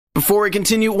Before we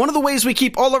continue, one of the ways we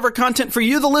keep all of our content for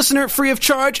you, the listener, free of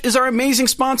charge is our amazing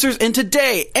sponsors, and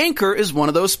today, Anchor is one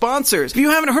of those sponsors. If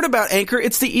you haven't heard about Anchor,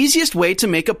 it's the easiest way to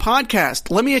make a podcast.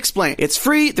 Let me explain. It's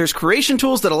free, there's creation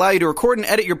tools that allow you to record and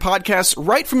edit your podcasts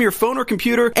right from your phone or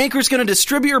computer. Anchor's going to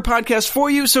distribute your podcast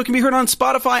for you so it can be heard on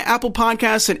Spotify, Apple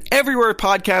Podcasts, and everywhere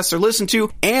podcasts are listened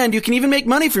to, and you can even make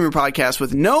money from your podcast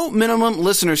with no minimum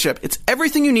listenership. It's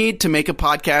everything you need to make a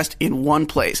podcast in one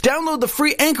place. Download the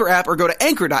free Anchor app or go to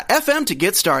anchor.fm to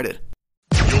get started.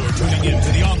 You're tuning in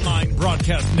to the online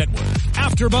broadcast network,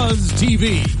 AfterBuzz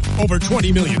TV. Over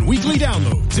 20 million weekly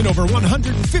downloads in over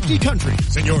 150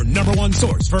 countries, and your number one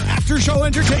source for after-show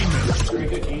entertainment.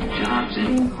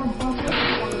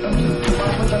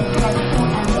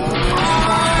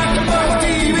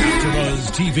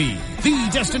 AfterBuzz TV, the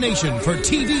destination for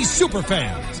TV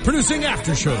superfans, producing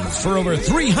aftershows for over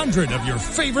 300 of your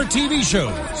favorite TV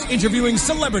shows, interviewing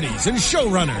celebrities and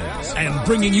showrunners, and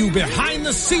bringing you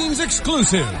behind-the-scenes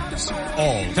exclusives.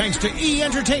 All thanks to E!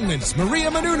 Entertainment's Maria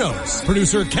Menounos,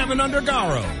 producer Kevin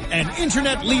Undergaro, and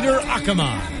internet leader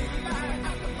Akamai.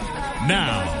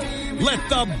 Now, let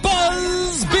the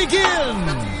buzz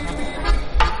begin!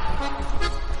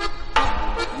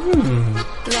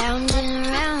 Rounding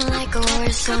around like a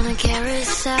horse on a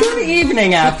carousel. Good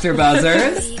evening,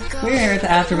 AfterBuzzers. We're here at the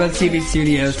AfterBuzz TV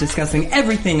studios discussing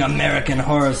everything American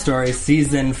Horror Story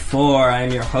Season 4.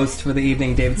 I'm your host for the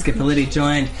evening, David Schiaffolitti,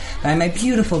 joined by my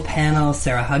beautiful panel,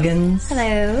 Sarah Huggins.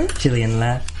 Hello. Jillian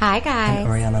Leff. Hi, guys. And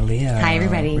Oriana Leo. Hi,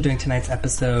 everybody. We're doing tonight's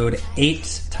episode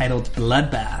 8, titled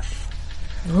Bloodbath.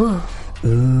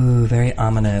 Ooh, very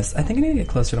ominous. I think I need to get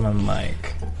closer to my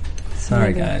mic.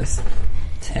 Sorry, guys.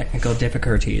 Technical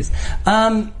difficulties.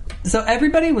 So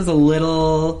everybody was a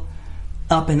little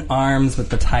up in arms with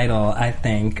the title, I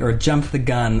think, or jumped the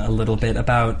gun a little bit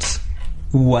about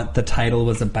what the title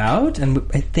was about, and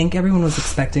I think everyone was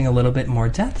expecting a little bit more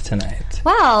death tonight.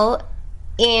 well,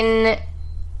 in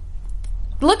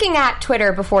looking at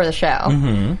Twitter before the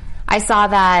show, I saw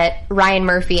that Ryan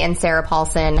Murphy and Sarah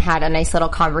Paulson had a nice little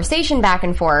conversation back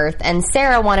and forth, and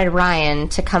Sarah wanted Ryan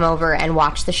to come over and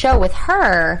watch the show with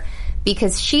her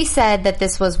because she said that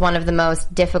this was one of the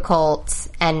most difficult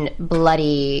and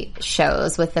bloody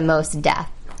shows with the most death.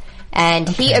 And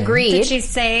he agreed. Did she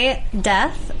say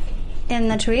death in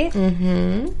the tweet?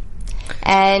 Mm-hmm.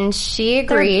 And she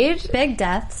agreed. They're big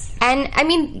deaths. And, I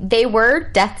mean, they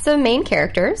were deaths of main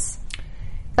characters.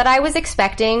 But I was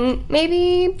expecting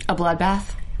maybe a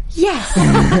bloodbath. Yes.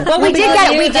 Well, we did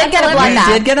get a bloodbath.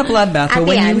 We did get a bloodbath, but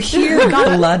when you hear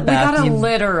bloodbath, we got a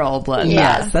literal bloodbath.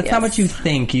 Yes, that's not what you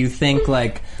think. You think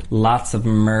like lots of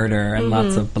murder and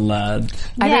lots of blood.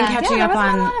 I've been catching up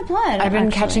on a lot of blood. I've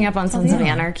been catching up on Sons of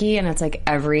Anarchy, and it's like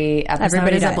every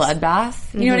episode is a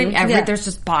bloodbath. You know what I mean? There's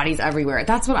just bodies everywhere.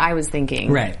 That's what I was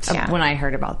thinking, right? When I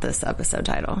heard about this episode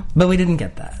title, but we didn't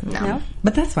get that. No.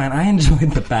 But that's fine. I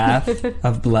enjoyed the bath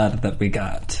of blood that we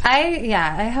got.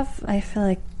 I feel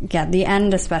like, the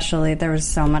end especially, there was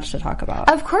so much to talk about.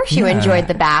 Of course you enjoyed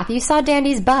the bath. You saw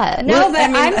Dandy's butt. No, but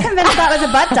I'm convinced that was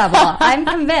a butt double. I'm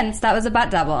convinced that was a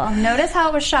butt double. Notice how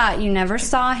it was shot. You never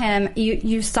saw him.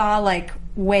 You saw, like,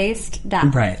 waist down.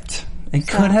 Right. It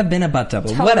could have been a butt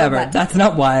double. Whatever. That's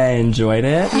not why I enjoyed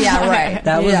it. Yeah, right.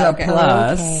 That was a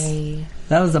plus. Okay.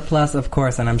 That was a plus, of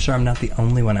course, and I'm sure I'm not the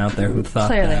only one out there who thought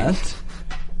that.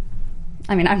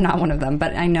 I mean, I'm not one of them,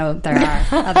 but I know there are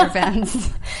other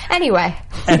fans. Anyway.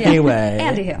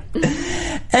 Anywho.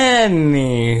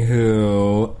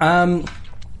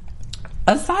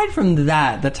 Aside from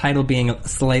that, the title being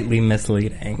slightly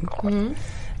misleading,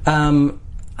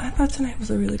 I thought tonight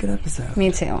was a really good episode.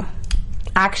 Me too.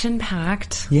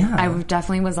 Action-packed. Yeah. I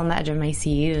definitely was on the edge of my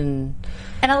seat, and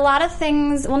a lot of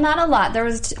things, well, not a lot. There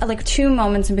was like 2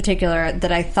 moments in particular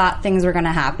that I thought things were going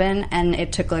to happen, and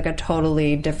it took like a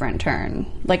totally different turn,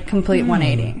 like complete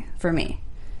 180 for me.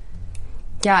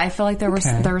 Yeah, I feel like there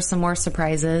were some more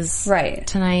surprises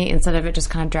tonight instead of it just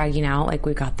kind of dragging out. Like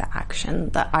we got the action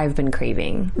that I've been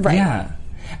craving. Right. Yeah.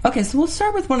 Okay, so we'll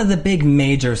start with one of the big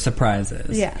major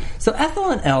surprises. Yeah. So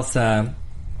Ethel and Elsa,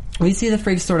 we see the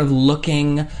freaks sort of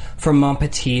looking for Mon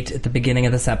Petite at the beginning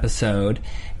of this episode,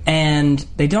 and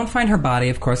they don't find her body,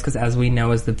 of course, because as we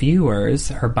know as the viewers,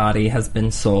 her body has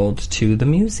been sold to the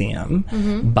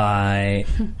museum by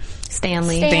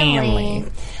Stanley.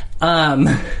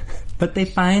 But they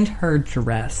find her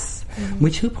dress,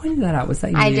 which, who pointed that out? Was that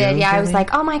you? I did, yeah. Really? I was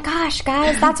like, oh my gosh,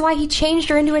 guys, that's why he changed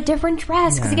her into a different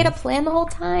dress, because he had a plan the whole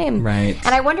time. Right.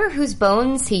 And I wonder whose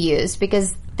bones he used,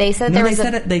 because they said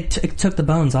they took the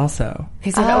bones also.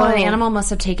 He said, an animal must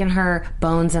have taken her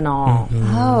bones and all.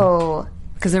 Oh.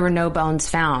 Because there were no bones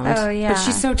found. Oh, yeah. But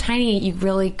she's so tiny, you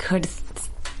really could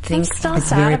think it's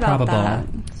very probable. That.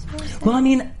 Well, I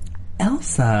mean,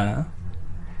 Elsa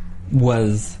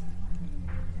was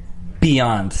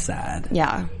beyond sad.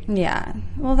 Yeah.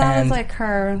 Well, that was like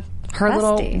her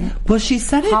bestie. Little. Well, she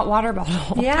said hot water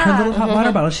bottle. Yeah, her little hot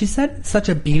water bottle. She said such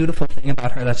a beautiful thing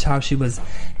about her. That's how she was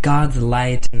God's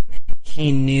light, and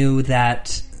he knew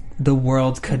that the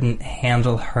world couldn't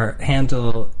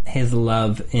handle his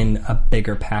love in a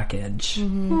bigger package.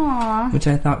 Which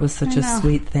I thought was such a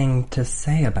sweet thing to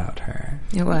say about her.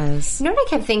 It was. You know what I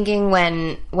kept thinking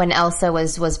when Elsa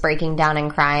was breaking down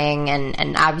and crying,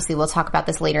 and obviously we'll talk about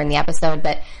this later in the episode,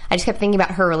 but I just kept thinking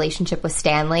about her relationship with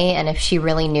Stanley, and if she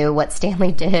really knew what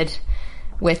Stanley did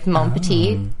with Mon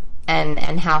Petit,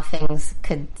 and how things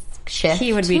could shift.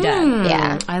 He would be dead.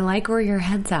 Yeah. I like where your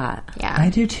head's at. Yeah. I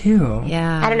do too.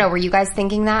 Yeah. I don't know, were you guys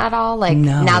thinking that at all? Like,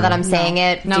 now that I'm saying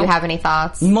it, do you have any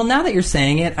thoughts? Well, now that you're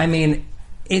saying it, I mean,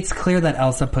 it's clear that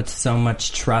Elsa puts so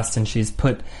much trust, and she's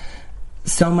put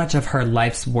so much of her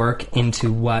life's work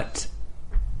into what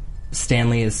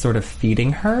Stanley is sort of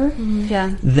feeding her,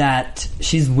 that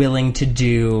she's willing to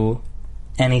do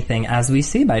anything, as we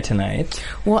see by tonight.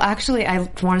 Well, actually, I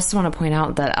want to point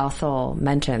out that Ethel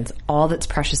mentions all that's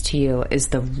precious to you is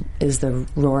the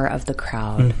roar of the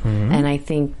crowd, and I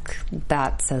think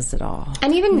that says it all.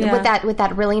 And even with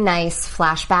that really nice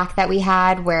flashback that we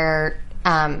had, where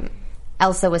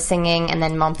Elsa was singing, and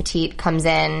then Mon Petit comes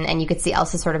in, and you could see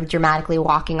Elsa sort of dramatically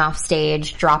walking off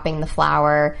stage, dropping the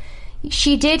flower.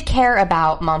 She did care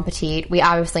about Mon Petit. We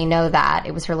obviously know that.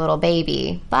 It was her little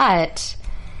baby, but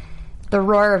the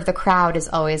roar of the crowd is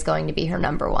always going to be her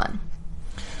number one.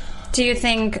 Do you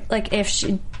think, like,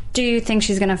 do you think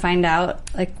she's going to find out,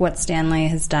 like, what Stanley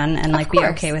has done and, like, be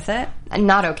okay with it?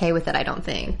 Not okay with it, I don't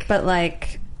think. But,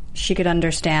 like, she could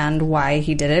understand why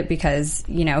he did it because,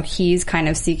 you know, he's kind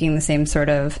of seeking the same sort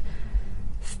of,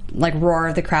 like, roar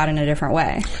of the crowd in a different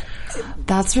way.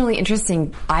 That's really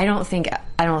interesting. I don't think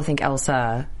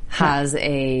Elsa has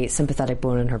a sympathetic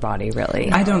bone in her body,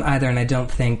 really. I don't either, and I don't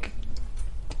think,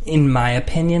 in my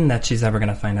opinion, that she's ever going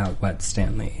to find out what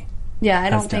Stanley I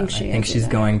don't has think done. she I think is she's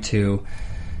either.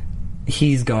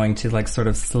 he's going to, like, sort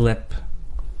of slip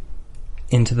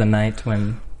into the night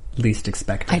when least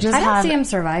expected. I don't see him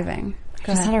surviving. I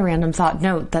just had a random thought.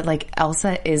 Note that, like,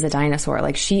 Elsa is a dinosaur.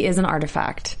 Like, she is an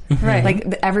artifact. Right.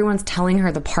 Like, everyone's telling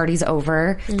her the party's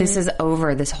over. This is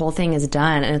over. This whole thing is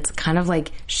done. And it's kind of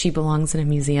like she belongs in a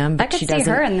museum. But I could see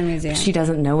her in the museum. She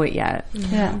doesn't know it yet.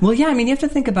 Yeah. Well, yeah, I mean, you have to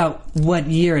think about what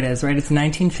year it is, right? It's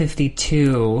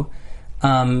 1952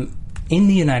 in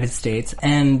the United States.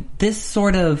 And this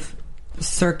sort of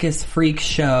circus freak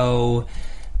show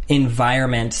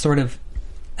environment sort of,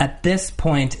 at this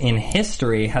point in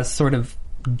history, has sort of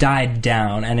died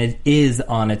down, and it is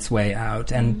on its way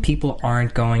out, and people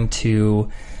aren't going to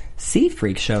see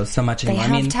freak shows so much anymore.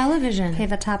 They have television. Pay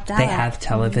the top dollar. They have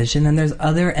television, and there's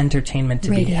other entertainment to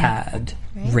be had.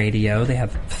 Right? Radio, they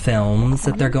have films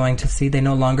that they're going to see. They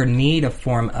no longer need a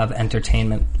form of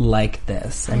entertainment like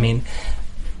this. I mean,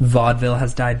 vaudeville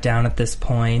has died down at this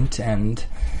point, and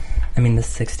I mean, the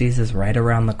 60s is right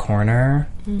around the corner.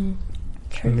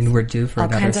 I mean, we're due for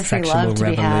another sexual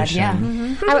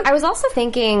revolution. I was also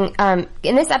thinking,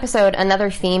 in this episode,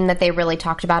 another theme that they really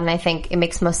talked about, and I think it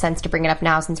makes most sense to bring it up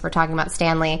now since we're talking about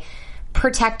Stanley,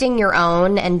 protecting your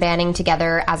own and banding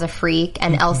together as a freak,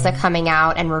 and Elsa coming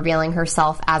out and revealing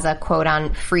herself as a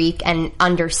quote-on freak and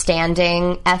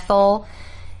understanding Ethel.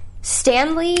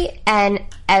 Stanley and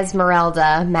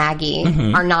Esmeralda, Maggie,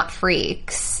 are not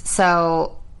freaks,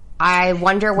 so I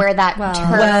wonder where that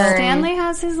turn... Stanley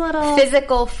has his little...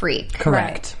 physical freak.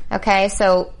 Correct. Right. Okay,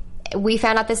 so we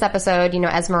found out this episode, you know,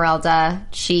 Esmeralda,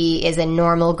 she is a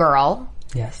normal girl.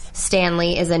 Yes.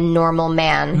 Stanley is a normal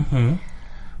man.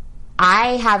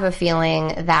 I have a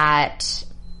feeling that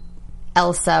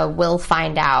Elsa will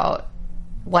find out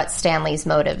what Stanley's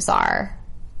motives are,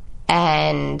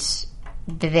 and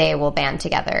they will band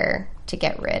together to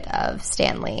get rid of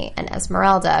Stanley and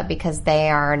Esmeralda because they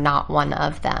are not one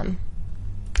of them.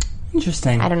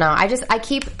 Interesting. I don't know. I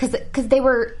keep, because they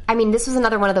were, I mean, this was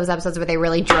another one of those episodes where they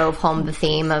really drove home the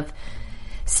theme of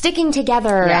sticking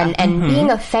together and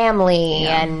being a family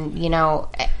and, you know.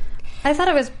 I thought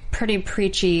it was pretty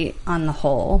preachy on the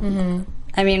whole.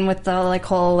 I mean, with the, like,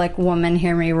 whole, like, woman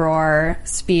hear me roar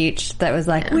speech that was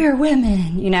like, we're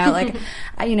women, you know, like,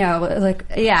 you know, like,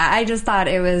 yeah, I just thought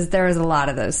there was a lot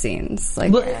of those scenes.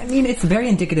 Like, well, I mean, it's very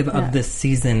indicative of this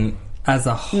season as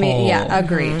a whole. Yeah,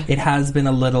 agreed. It has been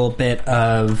a little bit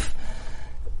of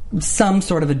some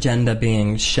sort of agenda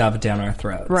being shoved down our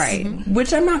throats. Right.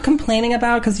 Which I'm not complaining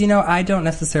about because, you know, I don't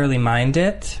necessarily mind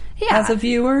it as a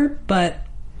viewer, but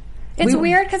It's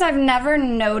weird because I've never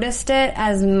noticed it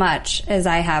as much as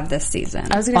I have this season.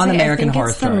 I was going to say, American I think Horror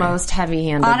it's Story. the most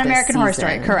heavy-handed On this American Horror season.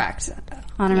 Story, correct.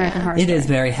 On American Horror It Story. is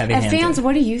very heavy-handed. And fans,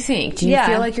 what do you think? Do you Yeah.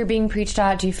 feel like you're being preached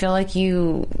at? Do you feel like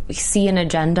you see an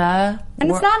agenda? And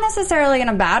it's not necessarily in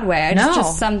a bad way. It's No.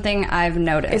 just something I've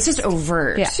noticed. It's just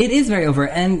overt. Yeah. It is very over.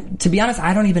 And to be honest,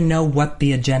 I don't even know what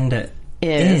the agenda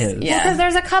is. Yeah. Because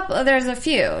there's a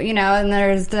few, you know, and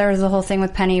there's the whole thing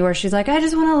with Penny where she's like, I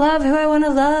just want to love who I want to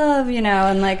love, you know,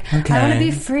 and like, Okay. I want to be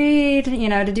free, to, you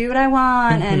know, to do what I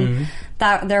want. And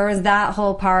that there was that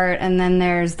whole part. And then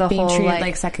there's the Being whole treated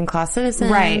like second-class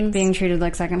citizens. right, being treated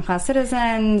like second-class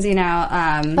citizens, you know.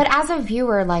 But as a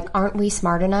viewer, like, aren't we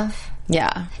smart enough?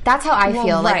 Yeah. That's how I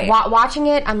feel. right. Like, watching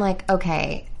it, I'm like,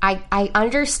 okay, I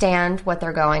understand what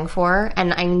they're going for,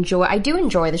 and I do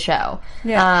enjoy the show.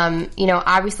 Yeah. You know,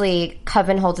 obviously,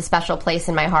 Coven holds a special place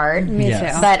in my heart. Me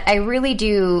Yes. too. But I really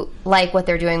do like what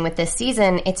they're doing with this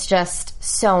season. It's just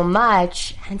so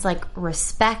much. And it's like,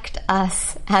 respect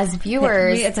us as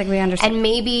viewers. It's like we understand. And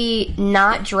maybe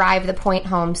not drive the point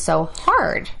home so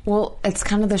hard. Well, it's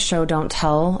kind of the show don't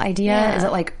tell idea. Yeah. Is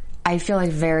it like, I feel like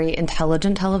very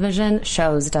intelligent television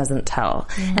shows doesn't tell.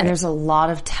 And there's a lot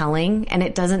of telling, and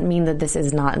it doesn't mean that this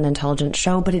is not an intelligent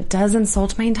show, but it does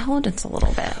insult my intelligence a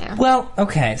little bit. Well,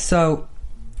 okay, so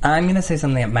I'm going to say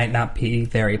something that might not be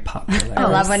very popular. I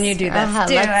love when you do this.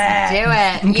 Let's Do do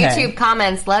it. Okay. YouTube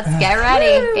comments. Let's get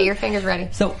ready. Get your fingers ready.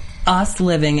 So, us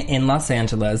living in Los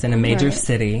Angeles, in a major Right.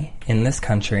 city in this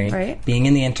country, Right. being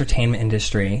in the entertainment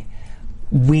industry,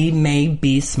 we may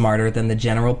be smarter than the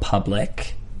general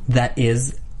public that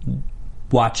is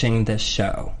watching this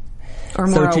show. Or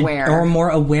more aware. Or more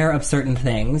aware of certain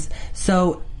things.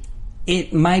 So,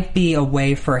 it might be a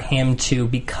way for him to,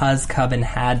 because Coven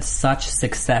had such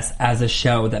success as a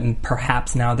show that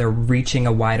perhaps now they're reaching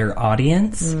a wider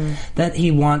audience, that he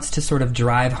wants to sort of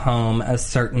drive home a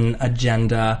certain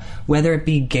agenda, whether it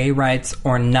be gay rights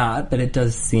or not, but it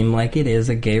does seem like it is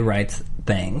a gay rights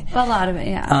thing. A lot of it,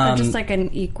 yeah. Or just like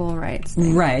an equal rights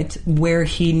thing. Right, where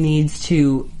he needs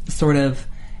to sort of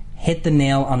hit the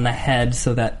nail on the head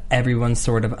so that everyone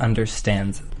sort of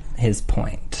understands his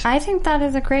point. I think that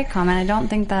is a great comment. I don't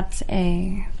think that's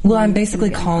a... Well, I'm basically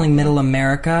calling middle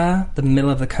America, the middle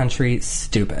of the country,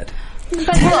 stupid. But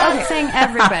you're not saying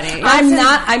everybody.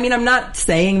 I'm not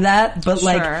saying that, but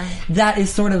like, Sure. that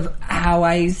is sort of how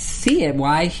I see it,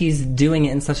 why he's doing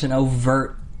it in such an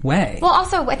overt way. Well,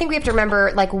 also, I think we have to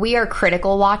remember, like, we are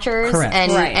critical watchers, Correct.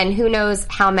 and Right. and who knows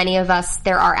how many of us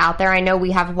there are out there. I know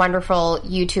we have wonderful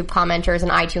YouTube commenters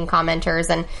and iTunes commenters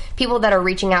and people that are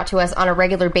reaching out to us on a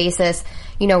regular basis,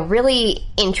 you know, really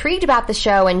intrigued about the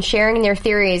show and sharing their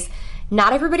theories.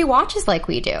 Not everybody watches like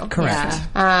we do. Correct.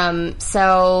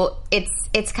 So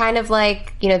it's kind of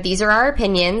like, you know, these are our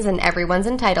opinions and everyone's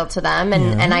entitled to them.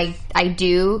 And I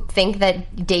do think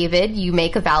that, David, you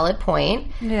make a valid point.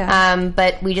 Yeah.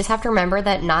 But we just have to remember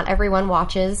that not everyone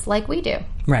watches like we do.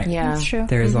 Right. Yeah. That's true.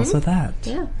 There is also that.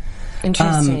 Yeah.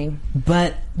 Interesting.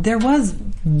 But there was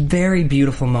very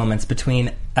beautiful moments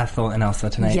between Ethel and Elsa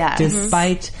tonight. Yes.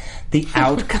 Despite the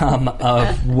outcome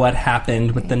of what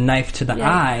happened with the knife to the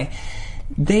eye,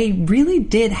 they really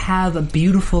did have a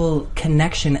beautiful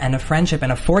connection and a friendship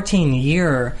and a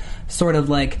 14-year sort of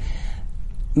like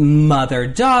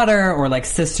mother-daughter or like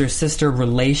sister-sister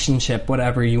relationship,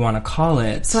 whatever you want to call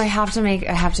it. So I have to make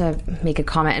a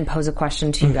comment and pose a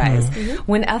question to you guys.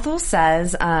 When Ethel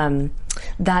says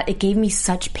that it gave me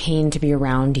such pain to be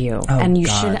around you, and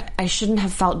I shouldn't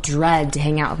have felt dread to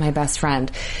hang out with my best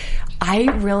friend. I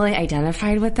really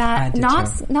identified with that. I did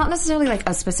Not necessarily like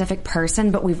a specific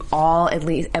person, but we've all, at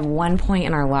least at one point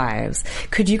in our lives,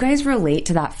 could you guys relate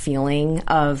to that feeling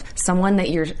of someone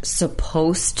that you're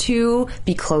supposed to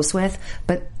be close with,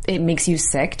 but it makes you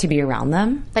sick to be around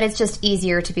them? But it's just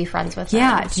easier to be friends with them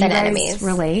Yeah, do you than guys enemies.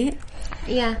 relate?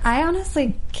 Yeah. I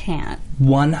honestly can't.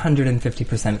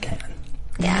 150% can.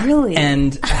 Yeah. Really?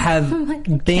 And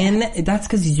have been... That's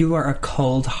because you are a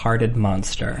cold-hearted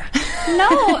monster. No,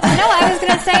 I was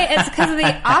going to say it's because of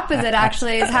the opposite,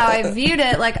 actually, is how I viewed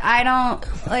it. Like, I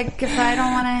don't, like, if I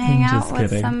don't want to hang out just with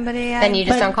kidding. somebody, Then you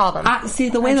just don't call them. See,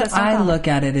 the way that just don't I call look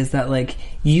at it is that, like,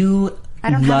 you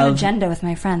I don't love... have an agenda with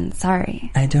my friends.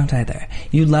 Sorry. I don't either.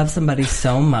 You love somebody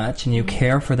so much and you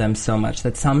care for them so much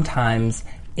that sometimes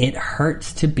it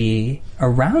hurts to be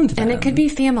around them. And it could be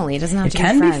family. It doesn't have It to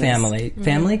can be be friends. family.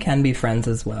 Family can be friends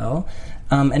as well.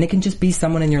 And it can just be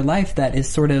someone in your life that is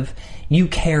sort of, you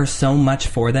care so much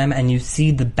for them and you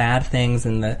see the bad things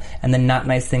and the not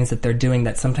nice things that they're doing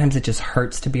that sometimes it just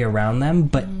hurts to be around them,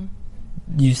 but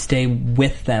you stay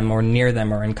with them or near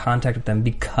them or in contact with them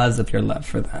because of your love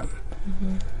for them.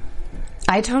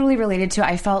 I totally related to it.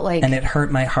 I felt like... And it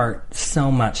hurt my heart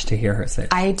so much to hear her say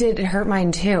that. I did. It hurt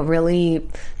mine too. Really,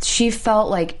 she felt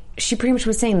like... She pretty much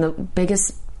was saying the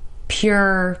biggest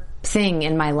pure thing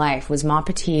in my life was Ma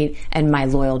Petite and my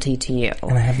loyalty to you.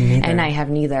 And I have neither. And I have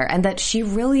neither. And that she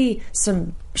really...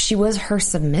 she was her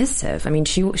submissive. I mean,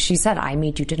 she said, I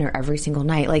made you dinner every single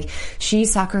night. Like, she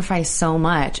sacrificed so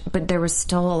much, but there was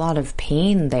still a lot of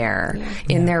pain there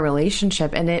in their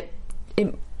relationship. And it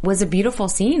was a beautiful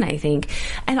scene, I think.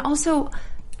 And also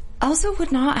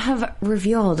would not have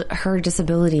revealed her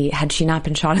disability had she not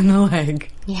been shot in the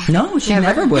leg. Yeah. No, she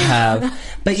never would have.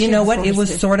 But you know what? It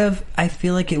was sort of, I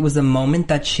feel like it was a moment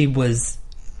that she was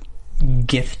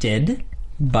gifted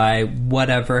by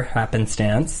whatever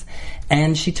happenstance,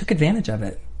 and she took advantage of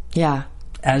it. Yeah.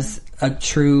 As a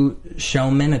true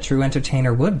showman, a true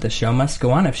entertainer would. The show must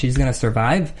go on if she's going to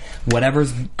survive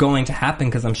whatever's going to happen,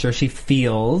 because I'm sure she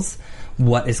feels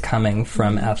what is coming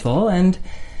from Ethel, and...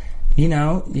 You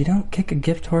know, you don't kick a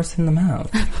gift horse in the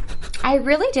mouth. I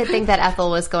really did think that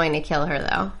Ethel was going to kill her,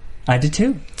 though. I did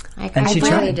too. And she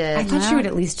tried. I thought she would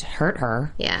at least hurt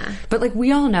her. Yeah. But, like,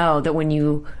 we all know that when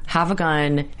you have a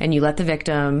gun and you let the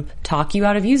victim talk you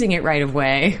out of using it right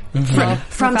away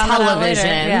from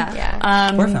television,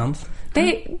 or films,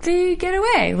 they get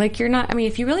away. Like, you're not... I mean,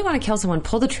 if you really want to kill someone,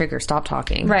 pull the trigger. Stop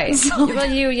talking. Right. So,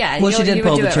 well, she did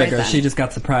pull the trigger. Right, she just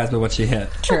got surprised by what she hit.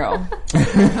 True.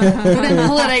 Then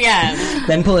pull it again.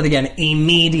 Then pull it again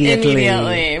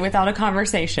immediately. Without a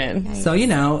conversation. Nice. So, you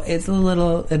know, it's a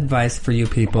little advice for you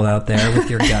people out there with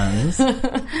your guns.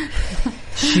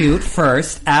 Shoot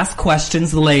first, ask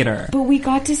questions later. But we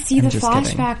got to see the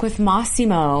flashback with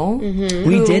Massimo. Mm-hmm.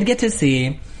 We did get to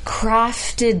see...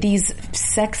 crafted these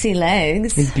sexy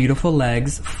legs. These beautiful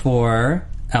legs for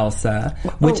Elsa,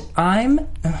 which I'm...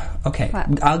 Okay,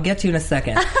 what? I'll get to in a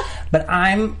second. But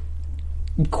I'm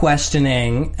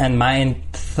questioning, and my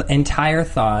entire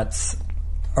thoughts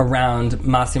around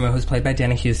Massimo, who's played by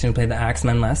Danny Houston, who played the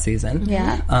Axeman last season.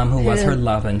 Yeah. Who was her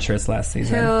love interest last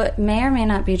season. Who may or may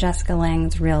not be Jessica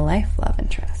Lange's real-life love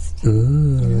interest.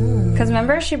 Ooh. Because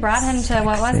remember, she brought him to,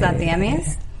 what was that, the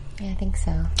Emmys? Yeah, I think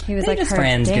so. He was They're like just her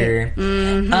friends, date.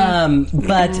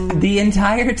 But the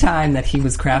entire time that he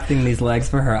was crafting these legs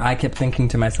for her, I kept thinking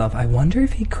to myself, I wonder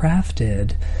if he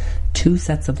crafted 2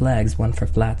 sets of legs, one for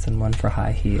flats and one for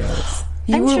high heels.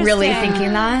 You were really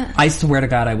thinking that? I swear to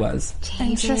God I was.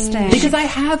 Interesting. Because I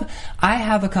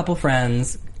have a couple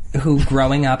friends who,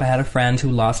 growing up, I had a friend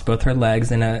who lost both her legs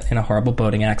in a horrible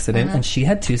boating accident, and she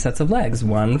had 2 sets of legs,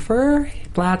 one for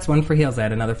flats, one for heels. I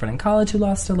had another friend in college who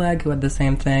lost a leg who had the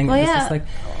same thing. Well, it was yeah, just like,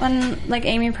 when like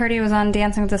Amy Purdy was on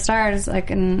Dancing with the Stars, like,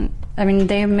 and I mean,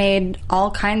 they made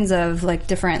all kinds of like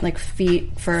different like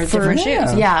feet for different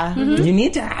shoes. Yeah, you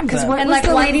need to have because that. what and was like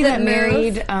the lady that move?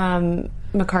 married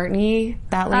Macartney?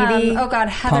 That lady? Oh God,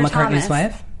 Heather Paul McCartney's Thomas.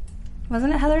 wife.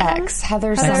 Wasn't it Heather Thomas?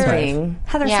 Heather something.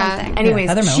 Heather something. Anyways,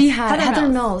 Heather Mills. she had Heather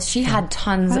Mills. She had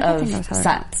tons of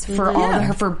sets for all of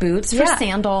her, for boots, for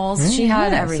sandals. She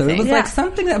had everything. So it was like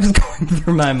something that was going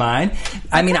through my mind.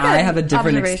 I mean, I have a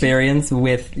different experience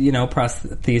with, you know,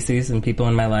 prostheses and people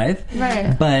in my life.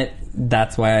 Right. But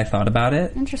that's why I thought about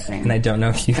it. Interesting. And I don't know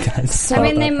if you guys saw I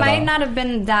mean, they that might not have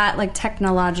been that like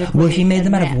technologically. Well, he made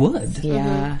them out of wood.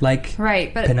 Yeah. Like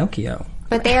right, but Pinocchio.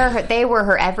 But they were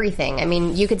her everything. I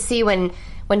mean, you could see when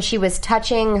she was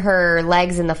touching her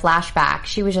legs in the flashback,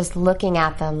 she was just looking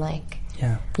at them like,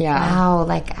 wow,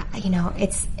 like, you know,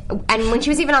 it's... And when she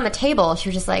was even on the table, she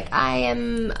was just like, I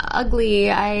am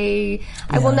ugly. I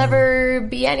will never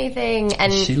be anything.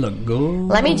 And she looked good.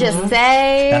 Let me just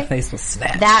say... That face was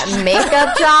snatched. That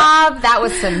makeup job, that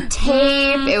was some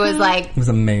tape. It was like... It was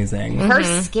amazing. Her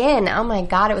skin, oh my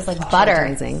God, it was like butter.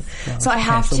 Amazing. So I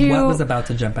have to... what was about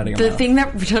to jump out of your mouth? The thing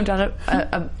that jumped out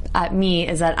at me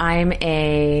is that I'm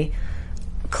a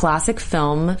classic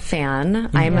film fan.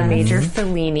 I'm a major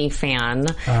Fellini fan.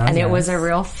 And it was a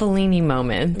real Fellini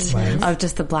moment of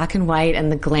just the black and white and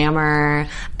the glamour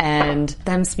and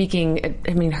them speaking.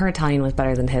 I mean, her Italian was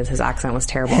better than his. His accent was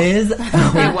terrible. His?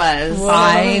 It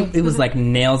was. It was like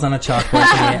nails on a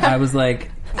chalkboard to me. I was like...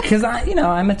 Because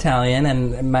I'm Italian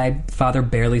and my father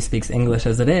barely speaks English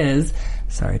as it is.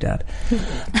 Sorry, Dad.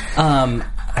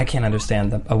 I can't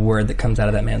understand a word that comes out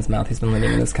of that man's mouth. He's been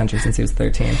living in this country since he was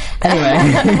 13. Anyway.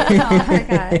 Oh my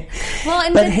God.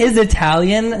 Well, but his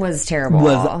Italian was terrible.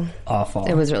 Was awful.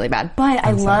 It was really bad. But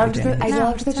I loved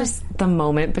just the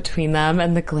moment between them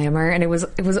and the glamour, and it was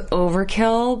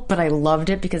overkill, but I loved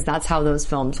it because that's how those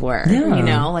films were. Yeah. You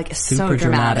know, like super so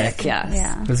dramatic. Yes.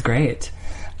 Yeah. It was great.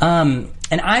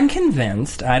 And I'm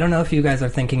convinced, I don't know if you guys are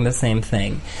thinking the same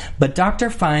thing, but Dr.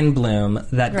 Feinbloom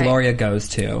that Gloria goes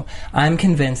to, I'm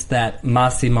convinced that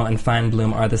Massimo and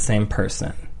Feinbloom are the same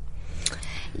person.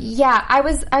 Yeah, I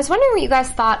was wondering what you guys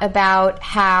thought about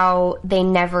how they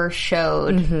never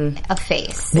showed a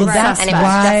face. Well, that's and it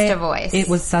was just a voice. It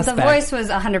was suspect. The voice was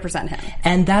 100% him.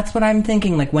 And that's what I'm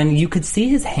thinking. Like, when you could see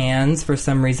his hands, for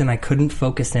some reason, I couldn't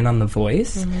focus in on the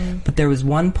voice. But there was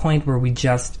one point where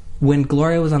when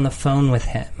Gloria was on the phone with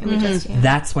him,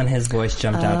 that's when his voice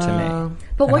jumped out to me.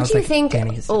 But what do you think?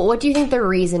 What do you think the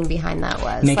reason behind that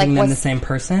was? Making them the same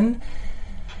person?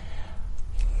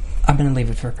 I'm going to leave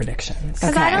it for predictions.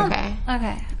 Okay.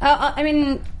 I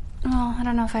mean, I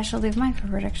don't know if I should leave mine for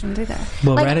predictions either.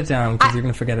 Well, write it down, because you're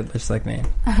going to forget it just like me.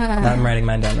 I'm writing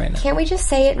mine down right now. Can't we just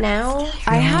say it now?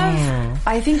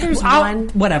 I think there's one.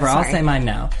 Whatever, I'll say mine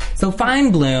now. So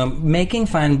making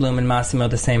Feinbloom and Massimo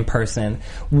the same person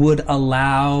would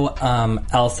allow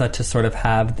Elsa to sort of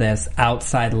have this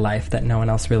outside life that no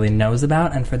one else really knows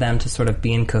about, and for them to sort of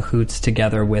be in cahoots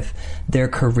together with their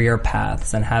career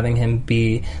paths, and having him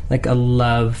be like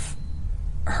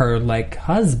her like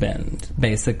husband,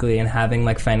 basically, and having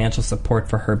like financial support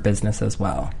for her business as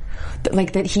well.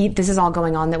 Like that this is all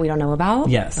going on that we don't know about?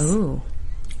 Yes. Ooh.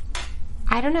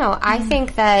 I don't know. I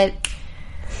think that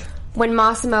when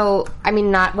Massimo,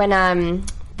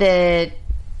 the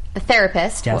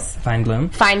therapist,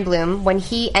 Feinbloom, when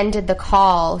he ended the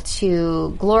call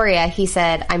to Gloria, he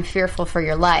said, "I'm fearful for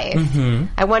your life."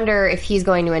 I wonder if he's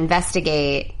going to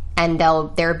investigate, and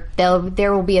there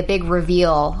will be a big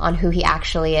reveal on who he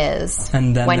actually is,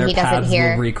 and then when their he doesn't paths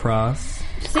hear. will recross.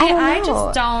 See, I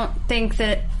just don't think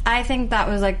that. I think that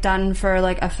was like done for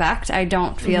like effect. I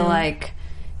don't feel like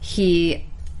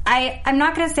I'm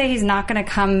not going to say he's not going to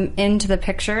come into the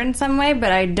picture in some way,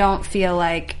 but I don't feel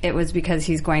like it was because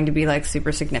he's going to be like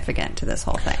super significant to this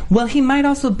whole thing. Well, he might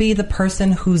also be the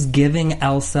person who's giving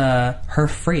Elsa her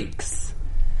freaks.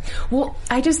 Well,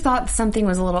 I just thought something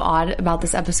was a little odd about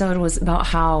this episode was about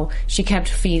how she kept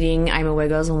feeding Ima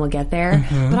Wiggles, and we'll get there.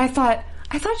 But I thought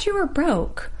you were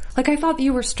broke. Like, I thought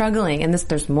you were struggling, and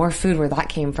there's more food where that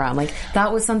came from. Like,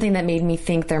 that was something that made me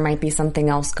think there might be something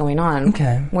else going on.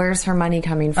 Okay. Where's her money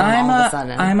coming from all of a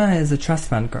sudden? Ima is a trust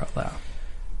fund girl, though.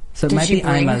 So it might she be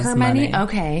bring Ima's her money?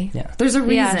 Okay. Yeah. There's a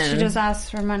reason. Yeah, she just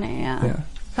asked for money, yeah.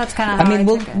 That's kind of how I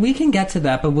took it. We can get to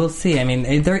that, but we'll see. I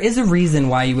mean, there is a reason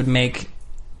why you would make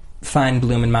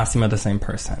Feinbloom and Massimo the same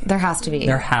person. There has to be.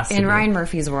 In Ryan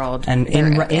Murphy's world. And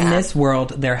in this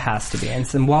world, there has to be. And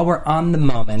so while we're on the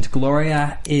moment,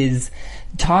 Gloria is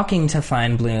talking to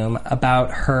Feinbloom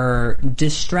about her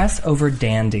distress over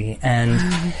Dandy and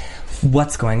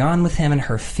what's going on with him and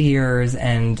her fears,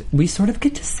 and we sort of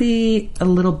get to see a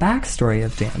little backstory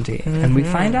of Dandy. And we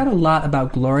find out a lot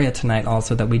about Gloria tonight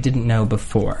also that we didn't know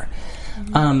before.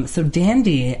 So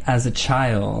Dandy, as a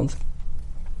child,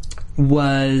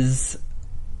 was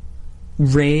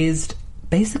raised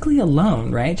basically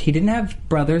alone, right? He didn't have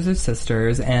brothers or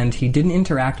sisters, and he didn't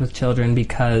interact with children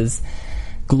because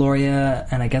Gloria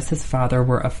and I guess his father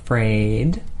were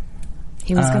afraid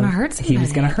he was going to hurt somebody. He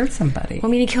was going to hurt somebody. Well,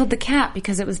 I mean, he killed the cat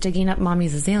because it was digging up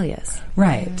Mommy's azaleas.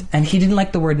 Right. And he didn't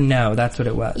like the word no. That's what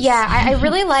it was. Yeah, I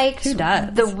really liked Who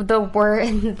does?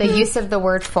 the use of the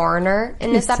word foreigner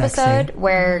in this episode, sexy.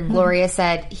 where Gloria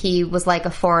said he was like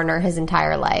a foreigner his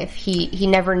entire life. He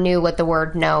never knew what the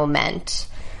word no meant,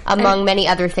 among many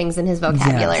other things in his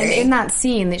vocabulary. And in that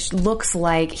scene, it looks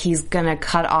like he's going to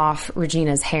cut off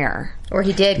Regina's hair. Or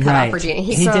he did cut off Regina.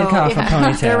 He did cut off a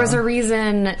ponytail. There was a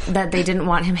reason that they didn't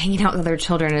want him hanging out with other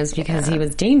children is because he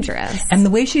was dangerous. And the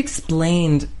way she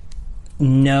explained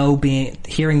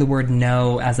hearing the word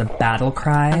no as a battle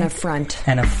cry. An affront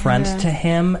to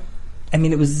him. I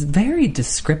mean, it was very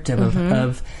descriptive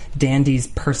of Dandy's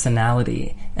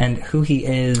personality and who he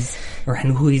is, or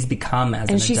who he's become as an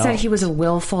adult. And she said he was a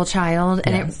willful child,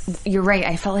 and you're right,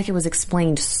 I felt like it was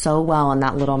explained so well in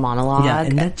that little monologue. Yeah,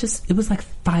 and it was like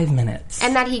 5 minutes.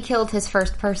 And that he killed his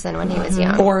first person when he was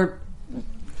young. Or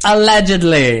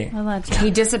allegedly.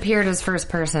 He disappeared as first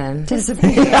person. He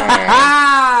disappeared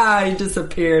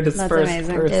as That's first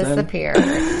amazing. person. Disappeared.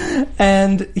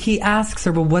 And he asks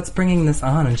her, well, what's bringing this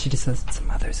on? And she just says, it's a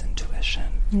mother's intuition.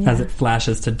 As it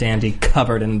flashes to Dandy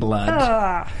covered in blood.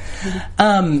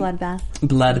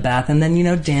 Bloodbath. And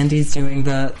then, Dandy's doing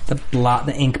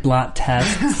the ink blot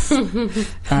tests.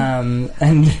 And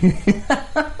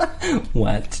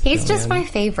what? He's just my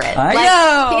favorite. I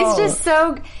know! He's just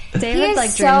so... David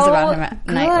dreams about him at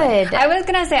night. I was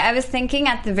gonna say, I was thinking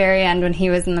at the very end when he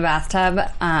was in the bathtub,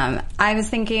 I was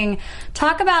thinking,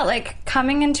 talk about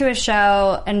coming into a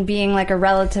show and being a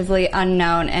relatively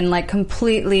unknown and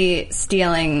completely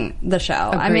stealing the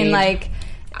show. Agreed. I mean,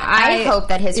 I hope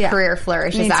that his career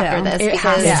flourishes after this. It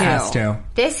has to.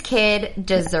 This kid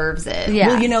deserves it.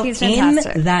 Yeah, well, he's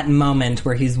fantastic. In that moment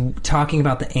where he's talking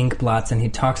about the ink blots and he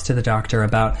talks to the doctor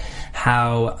about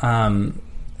how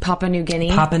Papua New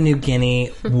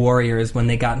Guinea warriors, when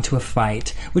they got into a fight,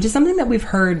 which is something that we've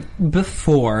heard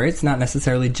before. It's not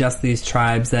necessarily just these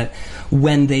tribes that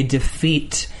when they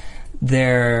defeat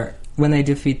their what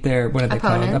are they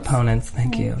called? Opponents.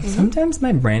 Thank you. Sometimes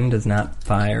my brain does not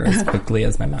fire as quickly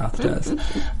as my mouth does.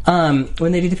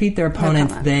 When they defeat their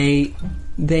opponents,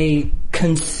 they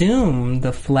consume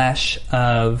the flesh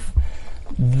of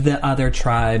the other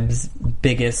tribe's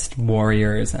biggest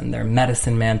warriors and their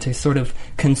medicine man to sort of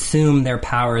consume their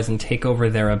powers and take over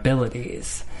their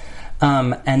abilities.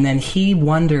 And then he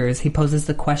poses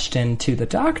the question to the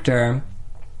doctor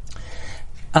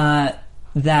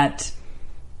that,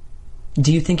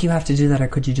 do you think you have to do that, or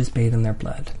could you just bathe in their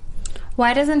blood?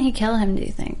 Why doesn't he kill him, do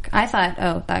you think? I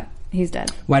thought, that he's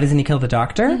dead. Why doesn't he kill the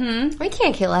doctor? Mm-hmm. He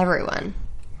can't kill everyone.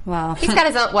 Well, he's got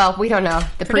his own. Well, we don't know.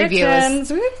 The preview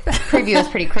is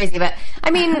pretty crazy, but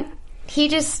I mean, he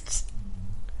just.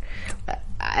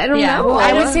 I don't know. Well,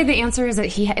 I would say the answer is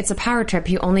that it's a power trip.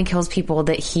 He only kills people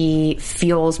that he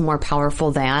feels more powerful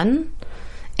than,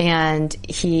 and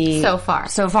so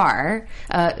far,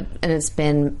 and it's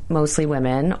been mostly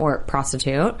women or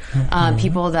prostitute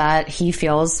people that he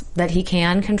feels that he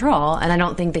can control, and I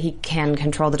don't think that he can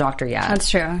control the doctor yet.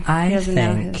 That's true. I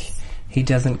think he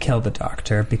doesn't kill the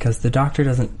doctor because the doctor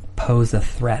doesn't pose a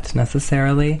threat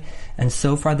necessarily. And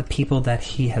so far, the people that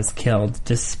he has killed,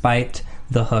 despite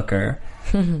the hooker,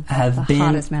 have been... the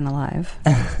hottest man alive.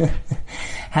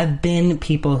 have been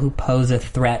people who pose a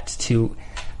threat to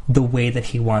the way that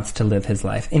he wants to live his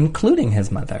life, including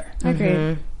his mother.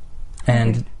 Agreed.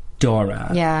 And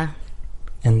Dora. Yeah.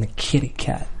 And the kitty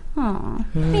cat. Aw.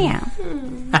 Yeah.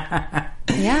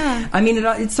 Yeah. I mean,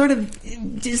 it's sort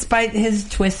of, despite his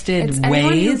twisted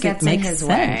ways, it makes sense.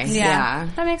 Way. Yeah.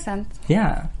 That makes sense.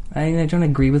 Yeah. I don't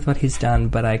agree with what he's done,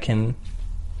 but I can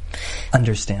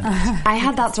understand it. I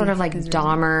had that sort of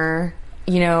Dahmer,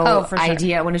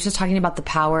 idea sure. when it was just talking about the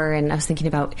power, and I was thinking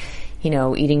about,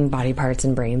 eating body parts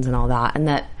and brains and all that, and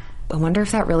that I wonder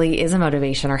if that really is a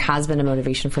motivation or has been a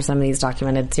motivation for some of these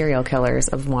documented serial killers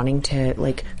of wanting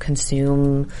to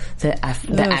consume the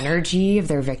energy of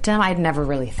their victim. I'd never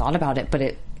really thought about it,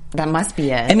 but that must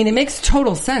be it. I mean, it makes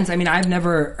total sense. I mean, I've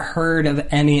never heard of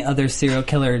any other serial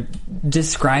killer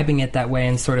describing it that way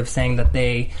and sort of saying that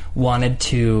they wanted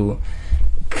to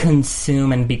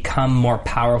consume and become more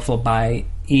powerful by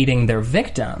eating their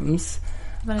victims.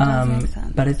 But it does make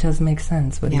sense. But it does make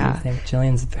sense. What do you think?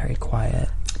 Jillian's very quiet.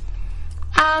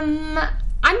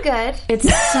 I'm good.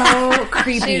 It's so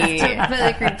creepy. She's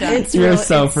completely freaked out. You're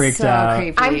so freaked out.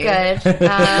 Creepy. I'm good.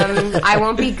 I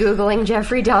won't be Googling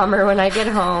Jeffrey Dahmer when I get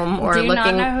home or do you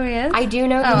looking. Not know who he is? I do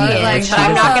know who he is, but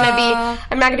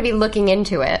I'm not going to be looking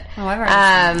into it. However,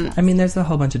 I mean, there's a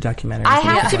whole bunch of documentaries. I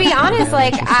have to be honest,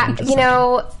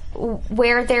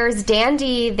 where there's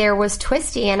Dandy, there was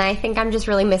Twisty, and I think I'm just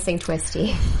really missing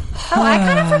Twisty. Oh, I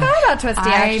kind of forgot about Twisty,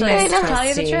 actually. To tell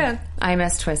you the truth. I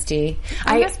miss Twisty.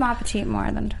 I miss Ma Petite more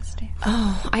than Twisty.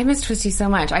 Oh, I miss Twisty so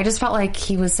much. I just felt like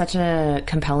he was such a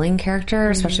compelling character,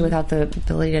 especially without the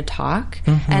ability to talk.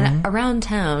 And around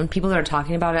town, people that are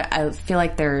talking about it, I feel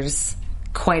like there's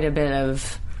quite a bit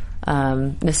of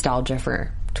nostalgia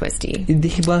for Twisty.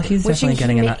 Well, he's definitely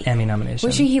getting an Emmy nomination.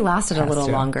 Wishing he lasted a little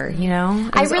longer, It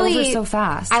was over so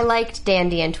fast. I liked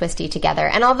Dandy and Twisty together,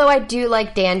 and although I do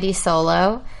like Dandy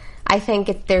solo, I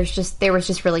think there was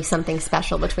just really something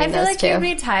special between those two. I feel like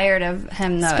you'd be tired of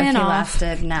him though if he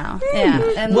lasted now.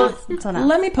 Yeah. And well,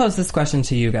 let me pose this question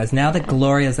to you guys. Now that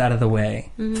Gloria's out of the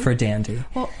way for Dandy.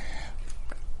 Well,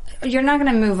 you're not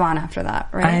going to move on after that,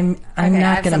 right? I'm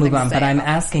not going to move on, but I'm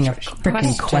asking a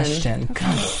freaking question.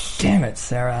 God damn it,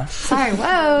 Sarah. Sorry,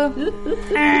 whoa.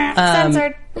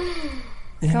 Censored.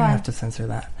 You don't have to censor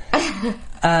that.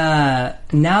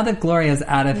 Now that Gloria's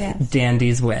out of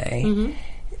Dandy's way,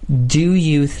 do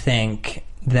you think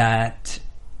that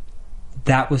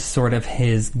was sort of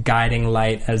his guiding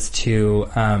light as to...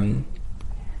 a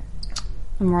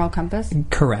moral compass?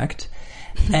 Correct.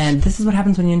 And this is what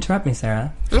happens when you interrupt me,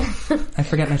 Sarah. I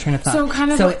forget my train of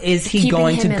thought. So is he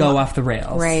going to go off the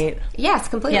rails? Right. Yes,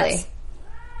 completely. Yes.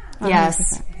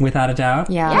 Yes. Without a doubt?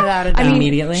 Yeah. Without a doubt. I mean,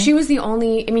 Immediately? she was the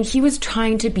only... I mean, he was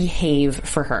trying to behave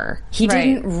for her. He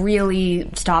didn't really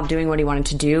stop doing what he wanted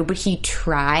to do, but he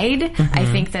tried. I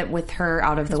think that with her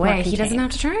out of the way, he doesn't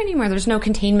have to try anymore. There's no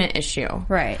containment issue.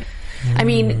 Right. I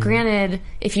mean, granted,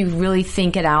 if you really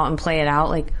think it out and play it out,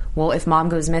 like, well, if mom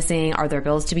goes missing, are there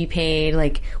bills to be paid?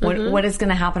 Like, what is going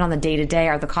to happen on the day-to-day?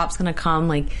 Are the cops going to come?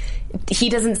 Like, he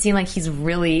doesn't seem like he's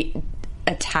really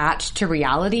attached to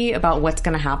reality about what's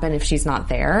going to happen if she's not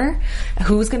there.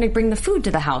 Who's going to bring the food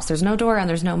to the house? There's no door and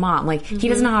there's no mom. Like, he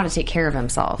doesn't know how to take care of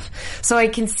himself. So I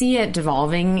can see it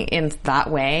devolving in that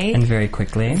way. And very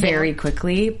quickly. Very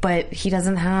quickly. But he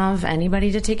doesn't have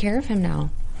anybody to take care of him now.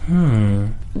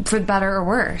 For better or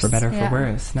worse. For better or for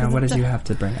worse. Now, what did you have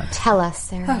to bring up? Tell us,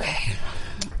 Sarah. Okay.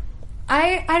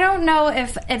 I don't know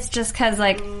if it's just because,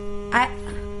 like,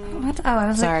 what? Oh, I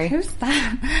was Sorry. like, who's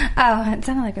that? Oh, it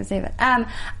sounded like it was David. I'm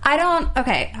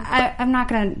not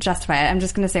going to justify it. I'm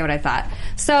just going to say what I thought.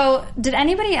 So, did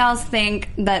anybody else think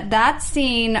that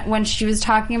scene when she was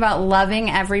talking about loving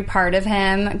every part of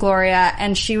him, Gloria,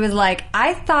 and she was like,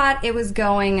 I thought it was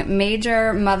going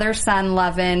major mother-son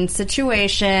loving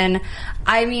situation.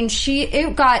 I mean,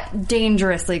 it got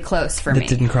dangerously close for me. It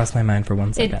didn't cross my mind for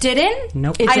 1 second. It didn't?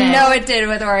 Nope. I know it did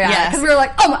with Oriana. Yes. Because we were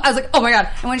like, I was like, oh my God.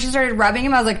 And when she started rubbing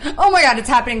him, I was like, oh my God, it's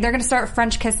happening. They're going to start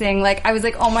French kissing. Like, I was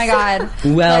like, oh my God.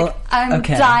 Well, like, I'm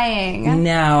okay. dying.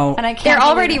 Now, and I can't. They're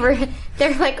already,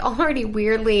 they're like already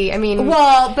weirdly, I mean.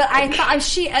 Well, but I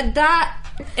thought,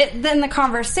 then the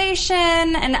conversation,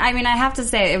 and I mean, I have to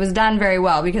say, it was done very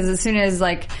well, because as soon as,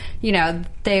 like, you know,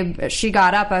 she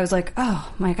got up, I was like,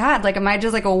 oh my God, like, am I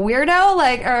just like a weirdo?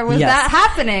 Like, or was that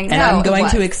happening? And no, I'm going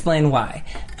to explain why.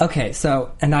 Okay,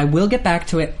 so, and I will get back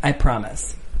to it, I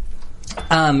promise.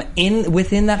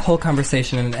 Within that whole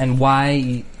conversation and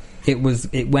why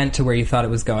it went to where you thought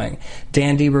it was going,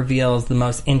 Dandy reveals the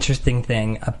most interesting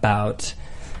thing about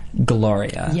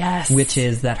Gloria. Yes. Which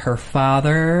is that her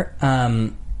father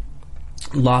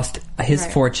lost his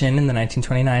fortune in the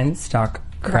 1929 stock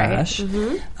crash.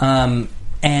 Right.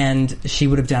 And she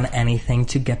would have done anything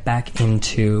to get back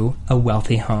into a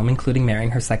wealthy home, including marrying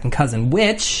her second cousin,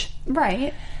 which...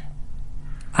 Right.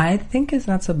 I think is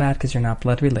not so bad because you're not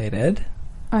blood related.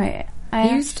 Right.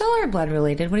 You still are blood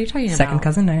related. What are you talking about? Second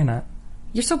cousin? No, you're not.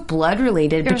 You're so blood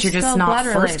related, but you're just not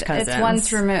first cousins. It's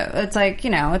once removed. It's like, you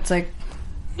know, it's like...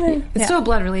 It's still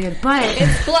blood related, but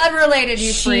it's blood related.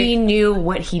 She knew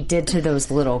what he did to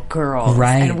those little girls,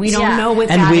 right? And we don't know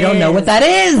what. And that we don't know what that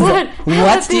is. What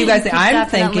do you guys think? I'm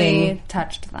definitely thinking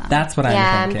touched them. That's what I'm thinking.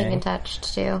 I'm thinking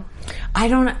touched too.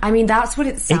 I mean, that's what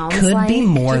it sounds like. It could be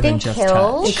more than just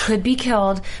touch. It could be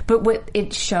killed, but what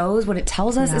it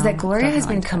tells us is that Gloria has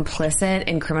been complicit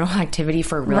in criminal activity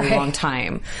for a really long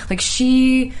time. Like,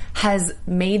 she has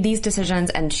made these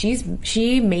decisions, and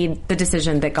she made the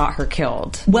decision that got her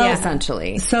killed. Well,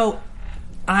 essentially. So,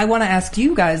 I want to ask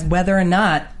you guys whether or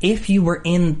not, if you were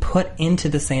put into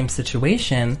the same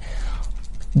situation,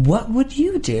 what would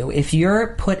you do if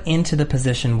you're put into the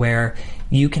position where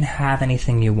you can have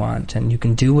anything you want and you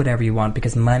can do whatever you want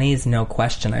because money is no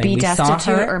question? Be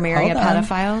destitute or marry a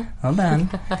pedophile? Hold on.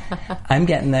 I'm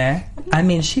getting there. I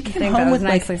mean, she came home with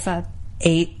like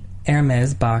 8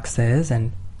 Hermes boxes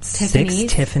and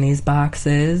 6 Tiffany's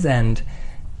boxes, and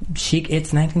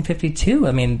it's 1952.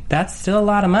 I mean, that's still a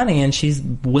lot of money, and she's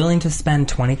willing to spend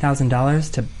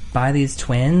 $20,000 to buy these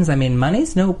twins. I mean,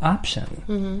 money's no option.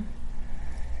 Mm-hmm.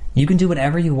 You can do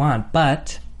whatever you want,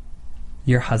 but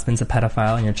your husband's a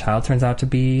pedophile and your child turns out to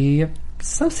be a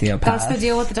sociopath. That's the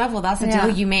deal with the devil. That's the deal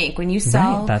you make when you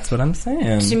sell. Right, that's what I'm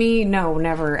saying. To me, no,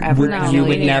 never, ever. You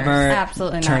would never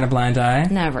absolutely turn a blind eye?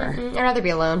 Never. I'd rather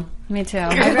be alone. Me too.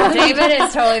 David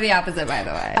is totally the opposite, by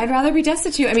the way. I'd rather be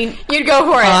destitute. I mean, you'd go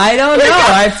for it. I don't know.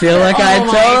 I feel like I'd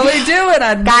totally do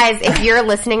it. Guys, if you're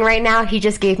listening right now, he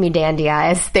just gave me dandy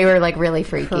eyes. They were like really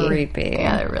freaky. Creepy.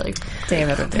 Yeah, they're really.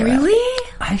 David would do it. Really?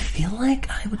 I feel like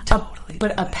I would totally.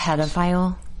 But a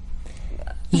pedophile.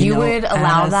 You would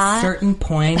allow that? At a certain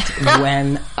point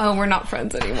when... Oh, we're not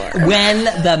friends anymore. When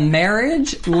the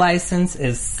marriage license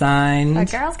is signed... A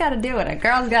girl's got to do what a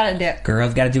girl's got to do.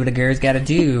 Girls got to do what a girl's got to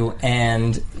do.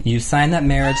 And you sign that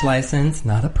marriage license,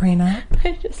 not a prenup.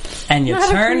 And you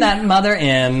turn that mother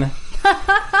in.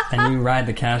 And you ride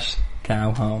the cash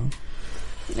cow home.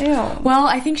 Ew. Well,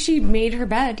 I think she made her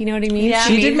bed. You know what I mean? Yeah,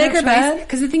 she did make her bed.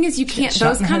 Because the thing is, you can't.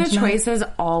 Those kind of choices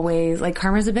always, like,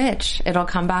 karma's a bitch. It'll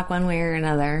come back one way or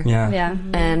another. Yeah. Yeah.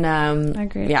 And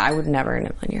agreed. Yeah, I would never in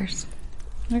a million years.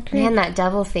 Agreed. Man, that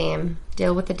devil theme.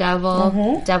 Deal with the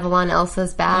devil. Devil on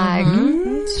Elsa's bag.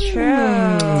 It's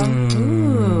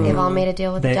true. They've all made a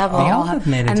deal with the devil. They all have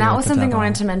made a deal. And that was with the something devil. I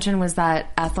wanted to mention was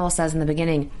that Ethel says in the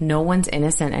beginning, no one's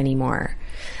innocent anymore.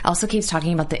 Elsa keeps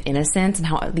talking about the innocence and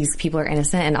how these people are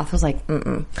innocent, and Ethel's like,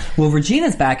 mm-mm. Well,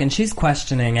 Regina's back, and she's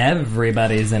questioning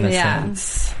everybody's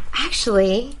innocence.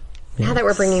 Actually, now that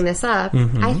we're bringing this up,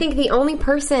 I think the only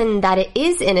person that it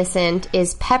is innocent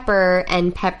is Pepper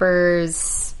and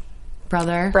Pepper's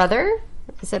brother.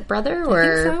 Is it brother or?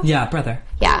 I think so. Yeah, brother.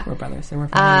 Yeah. We're brothers. They were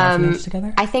from the orphanage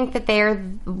together. I think that they're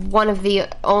one of the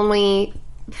only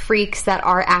freaks that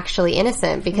are actually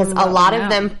innocent because a lot of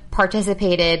them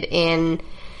participated in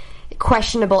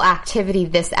questionable activity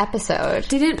this episode.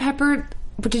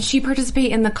 Did she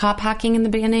participate in the cop hacking in the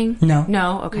beginning?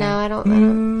 No. Okay. No, I don't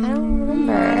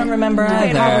remember. I don't remember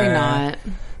either. Probably not.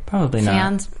 Probably not.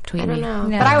 Fans, tweet me. I don't know.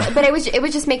 Yeah. But it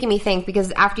was just making me think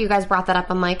because after you guys brought that up,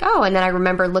 I'm like, oh, and then I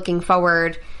remember looking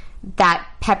forward that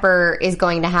Pepper is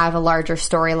going to have a larger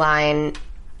storyline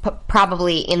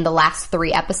probably in the last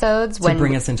 3 episodes. To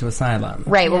bring us into Asylum.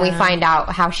 Right, when we find out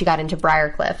how she got into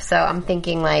Briarcliff. So I'm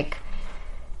thinking, like,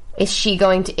 is she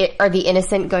going to... Are the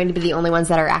innocent going to be the only ones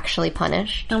that are actually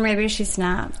punished? Or maybe she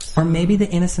snaps. Or maybe the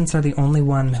innocents are the only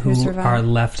one who are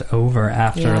left over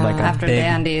after after big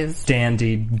Dandy's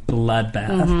dandy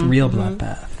bloodbath. Real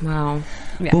bloodbath. Wow.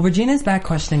 Yeah. Well, Regina's back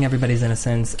questioning everybody's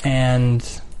innocence,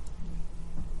 and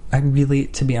I really,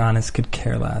 to be honest, could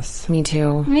care less. Me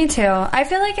too. I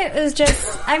feel like it was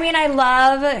just... I mean, I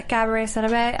love Gabrielle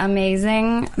Sidibe.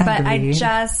 Amazing. But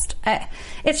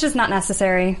it's just not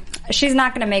necessary. She's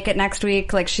not going to make it next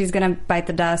week. Like, she's going to bite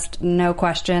the dust, no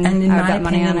question. And in I've my got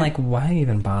money opinion, on it. like, why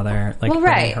even bother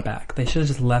bringing her back? They should have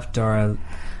just left Dora...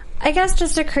 I guess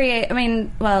just to create... I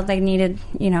mean, well, they needed,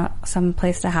 some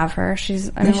place to have her. They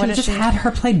should have just had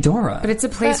her play Dora. But it's a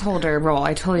placeholder role.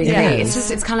 I totally agree. Yeah.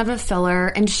 It's kind of a filler,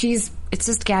 and it's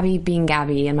just Gabby being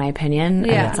Gabby, in my opinion.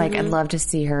 Yeah. And it's like, I'd love to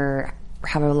see her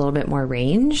have a little bit more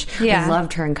range. Yeah. I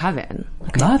loved her in Coven.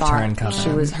 Loved her in Coven. She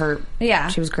was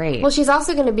she was great. Well, she's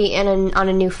also going to be on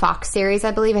a new Fox series, I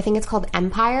believe. I think it's called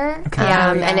Empire. Okay.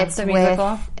 And it's the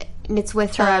musical. It's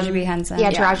with Taraji B. Henson.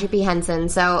 Yeah, Taraji B. Henson.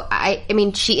 So, I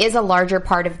mean, she is a larger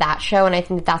part of that show, and I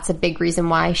think that's a big reason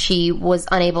why she was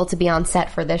unable to be on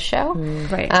set for this show.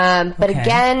 Right. But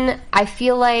again, I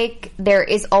feel like there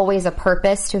is always a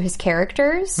purpose to his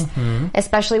characters,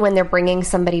 especially when they're bringing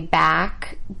somebody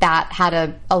back that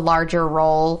had a larger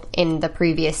role in the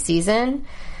previous season.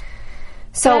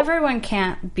 So but everyone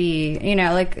can't be,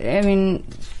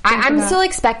 I'm still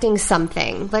expecting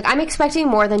something. Like, I'm expecting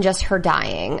more than just her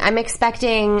dying.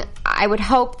 I would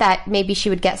hope that maybe she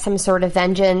would get some sort of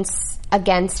vengeance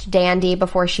against Dandy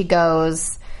before she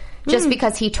goes, just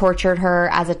because he tortured her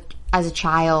as a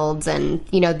child, and,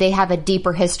 they have a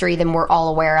deeper history than we're all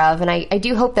aware of. And I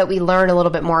do hope that we learn a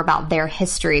little bit more about their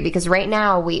history, because right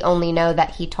now we only know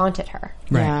that he taunted her.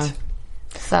 Right. Yeah.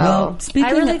 So, well, speaking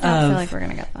I really of don't feel like we're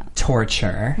going to get that.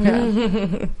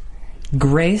 Torture,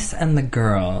 Grace and the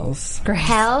girls.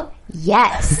 hell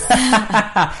yes.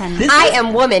 I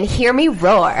am woman, hear me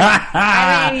roar.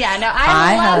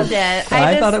 I loved it.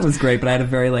 I thought it was great, but I had a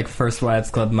very First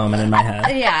Wives Club moment in my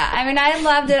head. Yeah, I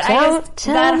loved it. Don't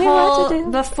tell me what to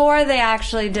do. Before they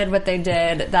actually did what they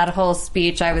did, that whole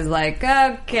speech, I was like,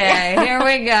 okay, here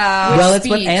we go. Well, it's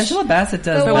what Angela Bassett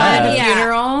does. The best. one at the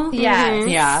funeral? Yes.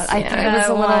 Yeah. It was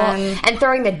a little... And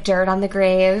throwing the dirt on the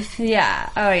grave. Yeah.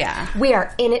 Oh, yeah. We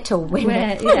are in it to win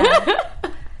it. Yeah.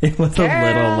 It was a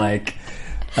little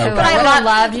But I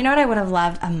loved, you know what I would have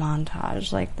loved? A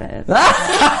montage like this. Oh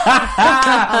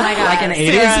my God. Like an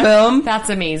 80s film?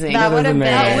 That's amazing. That would have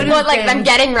been. What, like them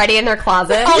getting ready in their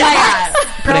closet? Oh my God.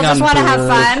 Girls Just Want to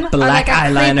Have Fun. Black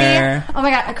eyeliner. Oh my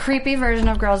God. A creepy version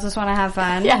of Girls Just Want to Have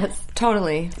Fun. Yes,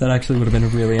 totally. That actually would have been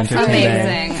really entertaining.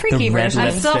 Amazing. Freaky The red version.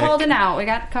 I'm still lipstick. holding out. We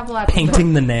got a couple episodes.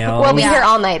 Painting the nails. We'll be here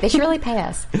all night. They should really pay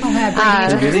us. Oh my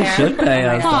God. They really should pay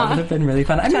us. That would have been really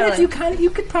fun. I mean, if you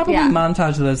could probably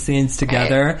montage those scenes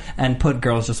together and put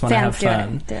Girls Just Want to Have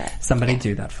Fun. Do it. Somebody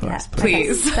do that for us,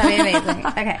 Please. Okay. That'd be amazing.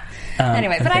 Okay.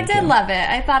 Anyway, but I did love it.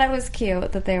 I thought it was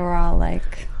cute that they were all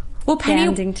Well,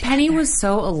 banding Penny together. was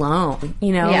so alone.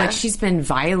 Like she's been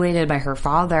violated by her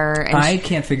father. And I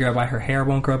can't figure out why her hair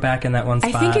won't grow back in that one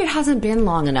spot. I think it hasn't been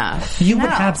long enough. You would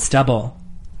have stubble.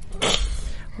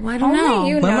 Well, I don't know. Only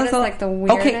you When was noticed the- the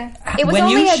weirdest. Okay, It was when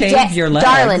only you a shave day. your legs,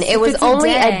 Darling, it was It's a only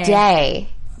day. a day.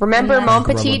 Remember, Mon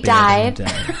grow a Petit beard in a died. day.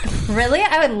 Really?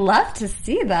 I would love to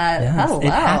see that. Yes, Hello.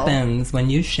 it happens. When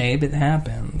you shave, it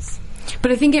happens.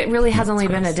 But I think it really has only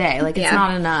been a day. It's Yeah.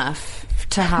 not enough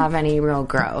to have any real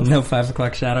growth. No 5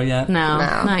 o'clock shadow yet? No,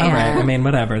 not yet. All right. I mean,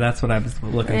 whatever. That's what I was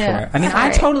looking for. I mean,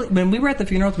 I totally... When we were at the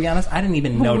funeral, to be honest, I didn't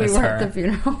even notice her. At the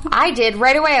funeral. I did.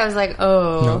 Right away, I was like,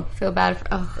 feel bad for...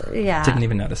 Oh. Yeah. Didn't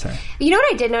even notice her. You know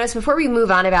what I did notice? Before we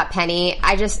move on about Penny,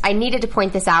 I needed to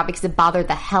point this out because it bothered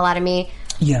the hell out of me.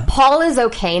 Yeah. Paul is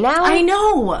okay now? I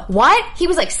know. What? He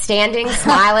was like standing,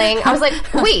 smiling. I was like,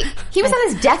 wait, he was on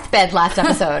his deathbed last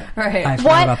episode. Right. I forgot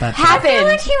What about that. happened? I feel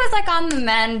like he was like on the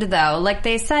mend though. Like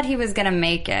they said he was going to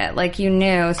make it. Like you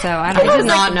knew, so I don't I did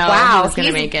not know he was going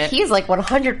to make it. He's like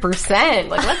 100%.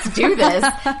 Like, let's do this.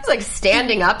 He's like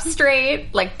standing up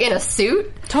straight, like in a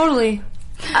suit. Totally.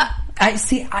 I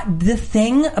see. The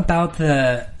thing about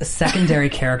the secondary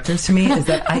characters to me is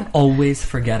that I always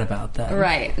forget about them.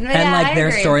 Right. And Yeah, like I their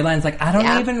agree. storylines, like I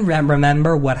don't even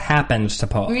remember what happened to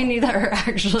Paul. Me neither,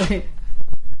 actually.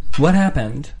 What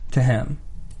happened to him?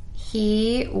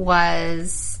 He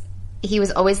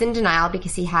was always in denial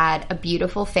because he had a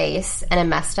beautiful face and a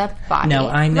messed up body. No,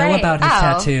 I know Right. about his Oh.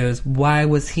 tattoos. Why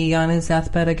was he on his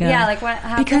deathbed again? Yeah, like what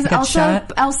happened? Because Got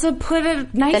shot? Elsa put a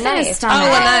knife in knife. his stomach. Oh,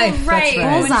 a knife. right. That's right.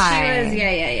 When she Bullseye. was,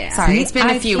 yeah. Sorry, it's been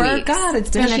a few weeks. God, it's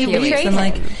been been a a few few weeks. weeks. And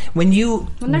like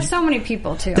when there's so many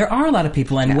people too. there are a lot of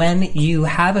people, and when you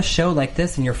have a show like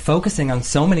this and you're focusing on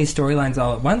so many storylines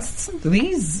all at once,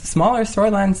 these smaller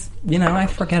storylines, I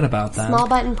forget about them. Small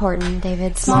but important,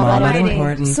 David. Small but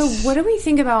important. So what do we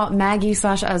think about Maggie /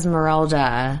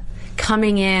 Esmeralda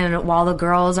coming in while the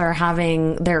girls are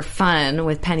having their fun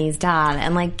with Penny's dad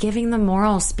and like giving the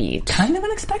moral speech? Kind of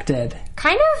unexpected.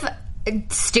 Kind of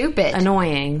stupid.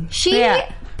 Annoying. She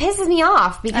pisses me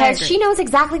off because she knows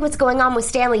exactly what's going on with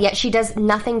Stanley, yet she does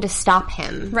nothing to stop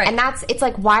him. Right. And it's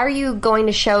like, why are you going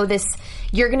to show this?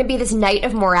 You're going to be this knight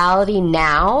of morality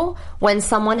now when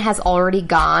someone has already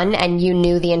gone and you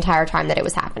knew the entire time that it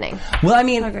was happening. Well, I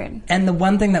mean, Agreed. and the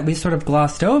one thing that we sort of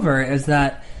glossed over is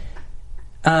that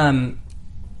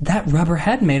that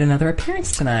rubberhead made another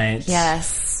appearance tonight.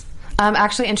 Yes.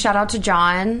 Actually, and shout out to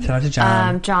John. Shout out to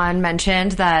John. John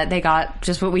mentioned that they got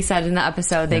just what we said in the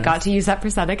episode. They got to use that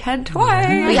prosthetic head twice.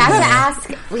 We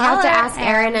have to ask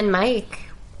Aaron and Mike.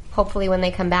 Hopefully, when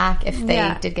they come back, if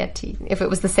they did get to, if it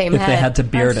was the same If head. they had to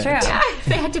beard it. That's true. If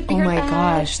they had to Oh beard my the head.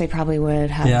 gosh, they probably would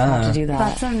have to do that.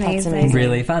 That's amazing.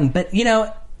 Really fun. But,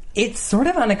 it's sort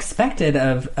of unexpected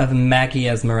of Maggie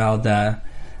Esmeralda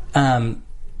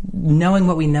knowing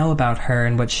what we know about her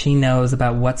and what she knows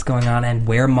about what's going on and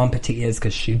where Montpetit is,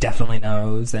 because she definitely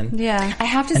knows. And Yeah. I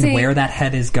have to and say, where that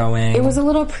head is going. it was a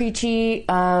little preachy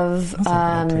of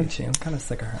I'm kind of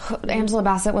sick of her. Angela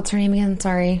Bassett. What's her name again?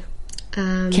 Sorry.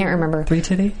 Can't remember. Three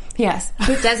titty? Yes.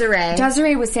 Desiree.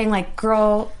 Desiree was saying, like,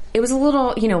 girl, it was a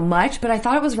little, much, but I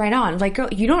thought it was right on. Like, girl,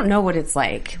 you don't know what it's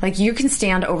like. Like, you can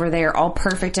stand over there all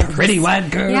perfect and Pretty white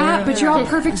girl. Yeah, but you're all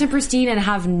perfect and pristine and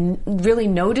have really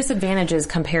no disadvantages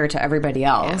compared to everybody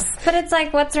else. But it's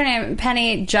like, what's her name?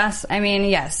 Penny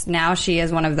yes, now she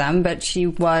is one of them, but she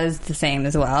was the same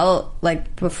as well.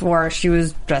 Like, before, she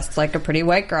was dressed like a pretty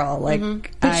white girl.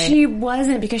 Like, But she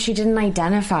wasn't, because she didn't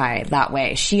identify that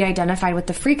way. She identified with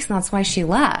the freaks, and that's why she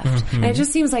left. And it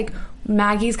just seems like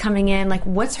Maggie's coming in, like,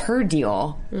 what's her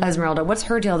deal, Esmeralda? What's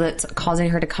her deal that's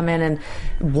causing her to come in and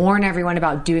warn everyone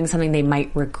about doing something they might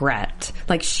regret?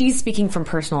 Like, she's speaking from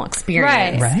personal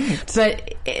experience. Right.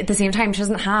 But at the same time, she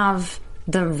doesn't have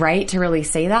the right to really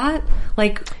say that.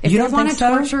 Like, if You they don't want think to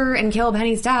so? torture and kill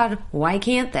Penny's dad, why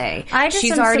can't they?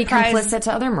 She's am already surprised- complicit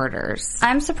to other murders.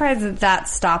 I'm surprised that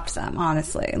stopped them,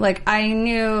 honestly. Like, I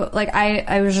knew, like,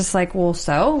 I was just like, well,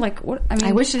 so? Like, what? I mean,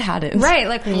 I wish it hadn't. Right,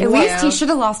 like, At least he should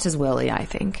have lost his willy, I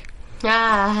think.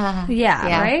 Yeah,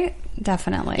 right?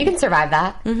 Definitely. You can survive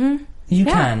that. You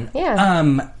can.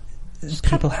 Yeah.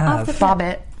 People have.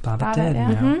 Bobbitt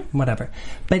did, whatever.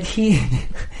 But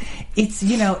it's,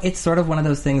 it's sort of one of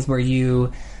those things where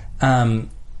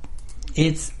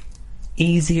it's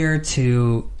easier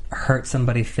to hurt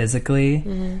somebody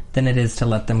physically than it is to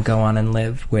let them go on and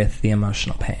live with the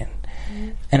emotional pain.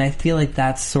 And I feel like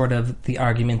that's sort of the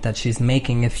argument that she's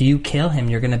making. If you kill him,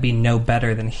 you're going to be no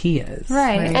better than he is.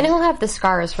 Right. And he'll have the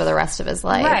scars for the rest of his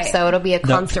life. Right. So it'll be a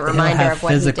constant reminder he'll have of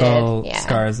what he did. physical Yeah.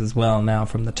 scars as well now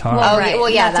from the tar. Oh, Right. well,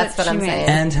 yeah, That's that's what what I'm she saying.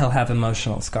 And he'll have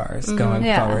emotional scars going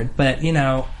Yeah. forward. But,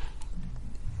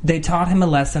 they taught him a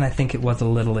lesson. I think it was a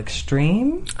little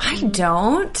extreme. I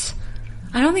don't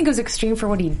think it was extreme for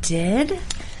what he did.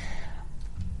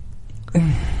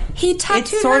 He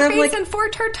tattooed sort her of face like and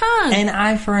forked her tongue. An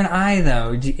eye for an eye,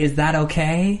 though. Is that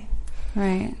okay?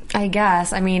 Right. I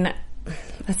guess. I mean,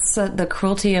 that's the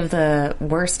cruelty of the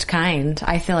worst kind.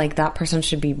 I feel like that person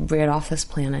should be rid off this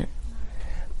planet.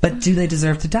 But do they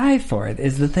deserve to die for it,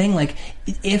 is the thing. Like,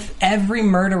 if every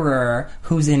murderer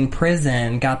who's in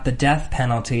prison got the death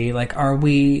penalty, like, are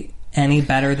we any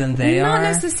better than they are? Not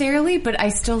necessarily, but I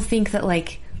still think that,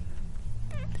 like,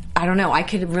 I don't know, I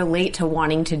could relate to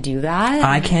wanting to do that.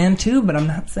 I can too, but I'm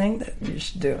not saying that you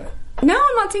should do it. No,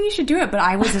 I'm not saying you should do it, but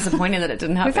I was disappointed that it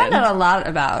didn't happen. We found out a lot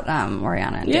about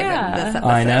Oriana and David this episode.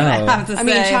 I know. I have to I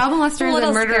mean, say. child molesters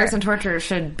and murderers scared. and torturers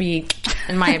should be,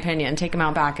 in my opinion, take them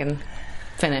out back and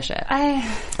finish it.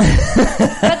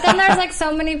 But then there's like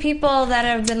so many people that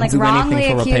have been like Do anything wrongly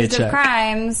for a accused paycheck. of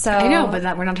crimes. So I know,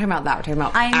 but we're not talking about that. We're talking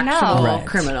about actual Right.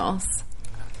 criminals.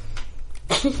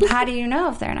 how do you know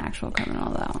if they're an actual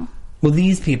criminal though? Well,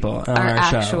 these people on Are our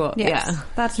actual, show. Yes, yeah.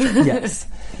 that's true. Yes.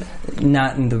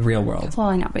 Not in the real world. Well,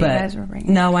 I know, but you guys were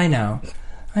bringing. No, I know.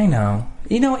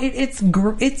 You know,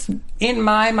 it's in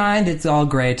my mind, it's all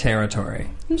gray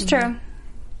territory. It's true.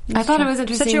 I thought it was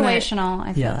interesting. Situational.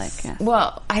 I feel Yes. like. Yeah.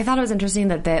 Well, I thought it was interesting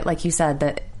that like you said,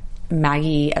 that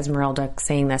Maggie Esmeralda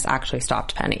saying this actually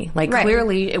stopped Penny. Like, Right.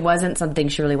 clearly it wasn't something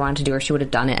she really wanted to do, or she would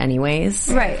have done it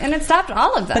anyways. Right, and it stopped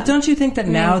all of them. But don't you think that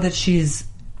now that she's...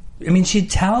 I mean, she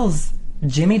tells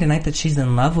Jimmy tonight that she's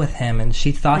in love with him, and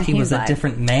she thought he was a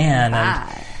different man.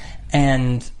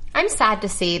 And I'm sad to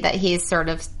see that he's sort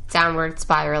of downward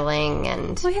spiraling,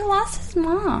 and Well, he lost his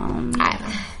mom.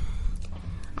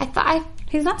 I thought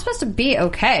He's not supposed to be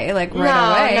okay, like,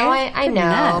 right away. No, I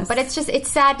know. Goodness. But it's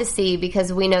sad to see,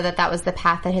 because we know that was the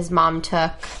path that his mom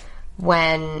took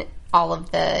when all of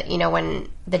the, when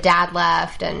the dad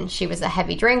left, and she was a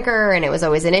heavy drinker, and it was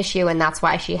always an issue, and that's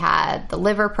why she had the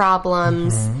liver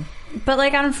problems. Mm-hmm. But,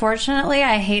 like, unfortunately,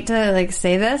 I hate to, like,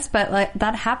 say this, but, like,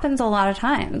 that happens a lot of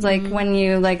times. Like, when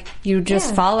you, like, you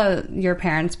just follow your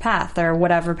parents' path, or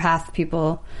whatever path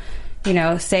people...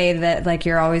 say that, like,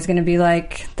 you're always going to be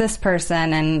like this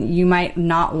person, and you might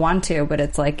not want to, but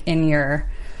it's, like, in your,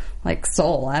 like,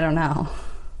 soul. I don't know.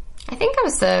 I think I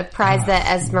was surprised that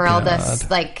Esmeralda,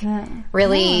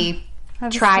 really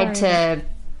tried to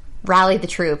rally the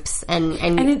troops and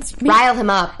rile him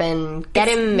up and get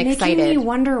him excited. Making me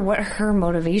wonder what her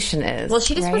motivation is. Well,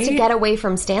 she just wants to get away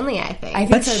from Stanley, I think.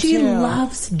 But she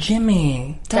loves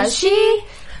Jimmy. Does she?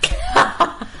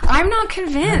 I'm not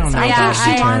convinced. I think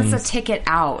she wants a ticket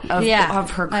out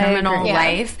of her criminal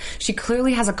life. She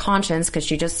clearly has a conscience, because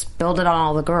she just spilled it on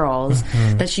all the girls,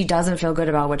 that she doesn't feel good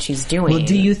about what she's doing. Well,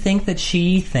 do you think that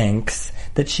she thinks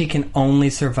that she can only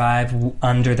survive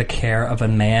under the care of a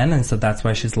man, and so that's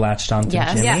why she's latched on to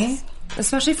Jimmy? Yes.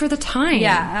 Especially for the time.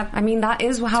 Yeah. I mean, that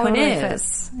is how totally it is.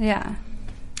 fits. Yeah.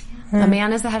 A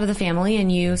man is the head of the family,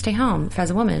 and you stay home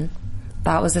as a woman.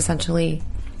 That was essentially...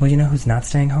 Well, you know who's not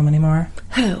staying home anymore?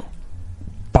 Who?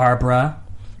 Barbara.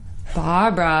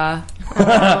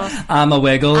 I'm a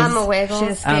Wiggles. She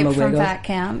escaped from Fat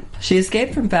Camp. She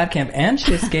escaped from Fat Camp, and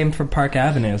she escaped from Park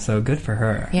Avenue, so good for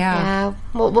her. Yeah.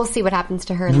 We'll see what happens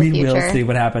to her in the future. We will see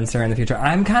what happens to her in the future.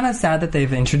 I'm kind of sad that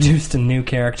they've introduced a new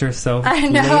character so late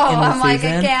in the I'm season. like,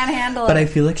 I can't handle it. But I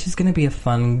feel like she's going to be a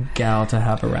fun gal to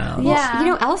have around.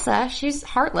 Well, Elsa, she's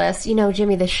heartless.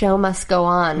 Jimmy, the show must go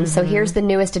on. So here's the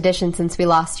newest addition since we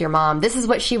lost your mom. This is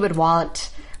what she would want.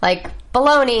 Like,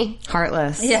 baloney.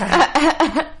 Heartless.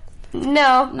 Yeah.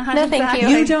 No, thank you.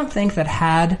 You don't think that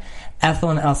had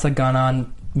Ethel and Elsa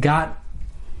gotten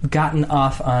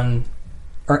off on,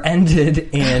 or ended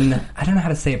in, I don't know how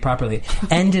to say it properly,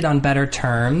 ended on better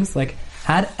terms, like,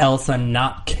 had Elsa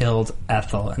not killed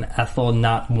Ethel and Ethel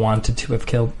not wanted to have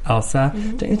killed Elsa,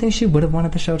 don't you think she would have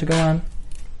wanted the show to go on?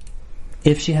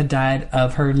 If she had died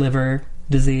of her liver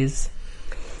disease?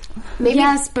 Maybe.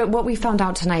 Yes, but what we found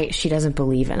out tonight, she doesn't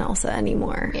believe in Elsa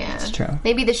anymore. Yeah. That's true.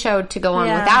 Maybe the show to go on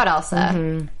without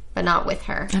Elsa, but not with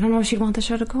her. I don't know if she'd want the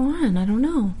show to go on. I don't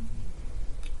know.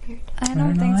 I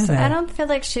don't think so. I don't feel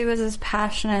like she was as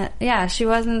passionate. Yeah, she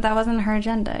wasn't. That wasn't her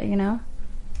agenda,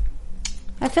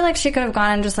 I feel like she could have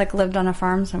gone and just, like, lived on a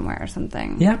farm somewhere or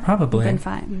something. Yeah, probably. Been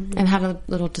fine. And had a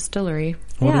little distillery.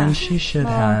 Well, then she should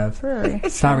have. Brewery.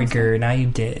 Sorry, Gur, now you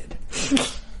did.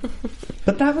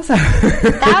 But that was our...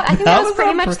 I think that was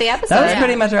pretty much the episode. That was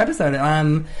pretty much our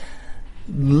episode.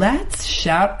 Let's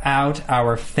shout out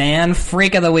our fan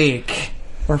freak of the week.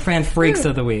 Or fan freaks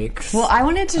of the week. Well, I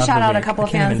wanted to shout out a couple of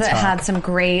fans that had some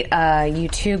great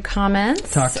YouTube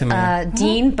comments. Talk to me.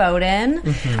 Dean Bowden.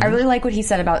 I really like what he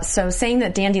said about, saying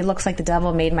that Dandy looks like the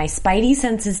devil made my spidey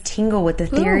senses tingle with the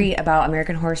theory about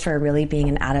American Horror Story really being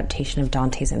an adaptation of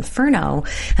Dante's Inferno,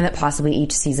 and that possibly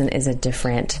each season is a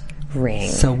different ring.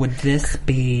 So would this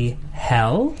be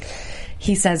hell?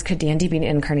 He says, could Dandy be an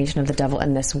incarnation of the devil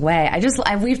in this way?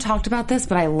 We've talked about this,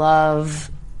 but I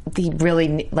love the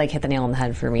really, like, hit the nail on the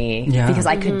head for me. Yeah. Because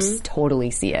I could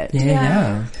totally see it.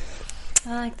 Yeah.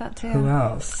 I like that too. Who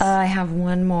else? I have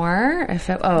one more.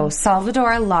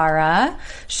 Salvador Lara.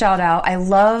 Shout out. I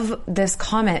love this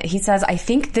comment. He says, I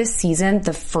think this season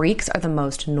the freaks are the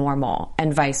most normal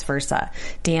and vice versa.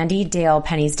 Dandy, Dale,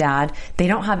 Penny's dad, they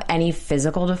don't have any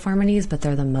physical deformities, but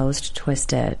they're the most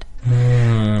twisted.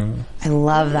 I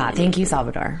love that. Thank you,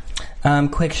 Salvador.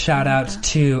 Quick shout out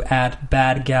to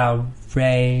 @BadGal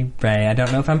Ray. I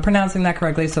don't know if I'm pronouncing that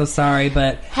correctly, so sorry,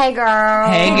 but... Hey, girl.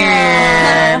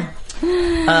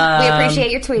 We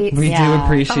appreciate your tweets. We do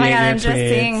appreciate your tweets. I'm just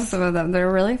seeing some of them.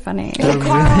 They're really funny.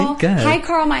 Carl. Really good. Hi,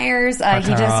 Carl Myers.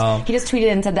 Carl. He just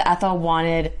tweeted and said that Ethel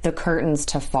wanted the curtains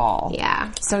to fall.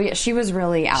 Yeah. So yeah, she was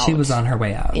really out. She was on her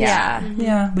way out. Yeah.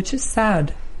 Yeah, which is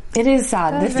sad. It is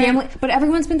sad. The family, but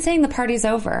everyone's been saying the party's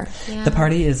over. Yeah. The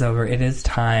party is over. It is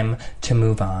time to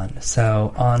move on.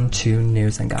 So on to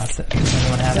news and gossip. Does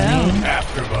anyone have any?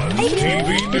 AfterBuzz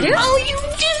TV News. Oh, you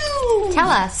do! Tell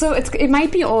us. So it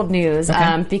might be old news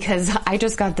because I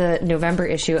just got the November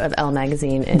issue of Elle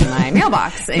magazine in my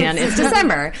mailbox, and it's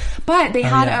December. But they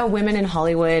had a Women in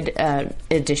Hollywood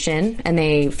edition, and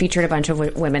they featured a bunch of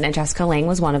women, and Jessica Lange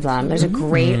was one of them. There's a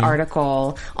great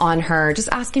article on her, just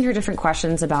asking her different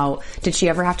questions about did she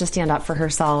ever have to stand up for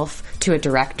herself to a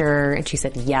director, and she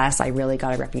said yes, I really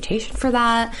got a reputation for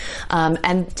that.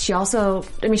 And she also,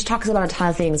 she talks about a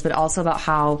ton of things, but also about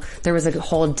how there was a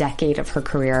whole decade of her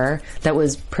career that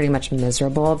was pretty much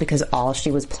miserable because all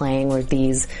she was playing were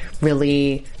these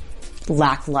really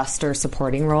lackluster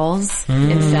supporting roles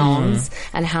in films,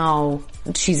 and how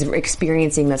she's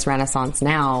experiencing this renaissance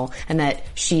now, and that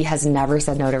she has never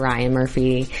said no to Ryan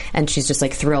Murphy, and she's just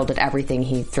like thrilled at everything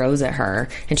he throws at her,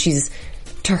 and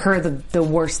to her, the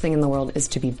worst thing in the world is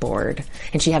to be bored.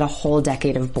 And she had a whole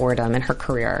decade of boredom in her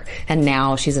career. And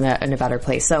now she's in a better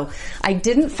place. So I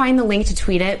didn't find the link to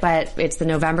tweet it, but it's the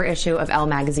November issue of Elle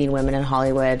magazine, Women in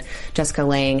Hollywood. Jessica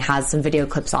Lange has some video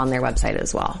clips on their website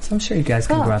as well. So I'm sure you guys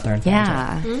can go out there and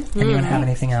find it. Anyone have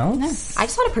anything else? No. I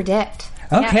just want to predict.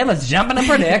 Okay, let's jump into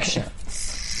prediction.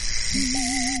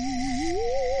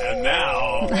 And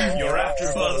now, your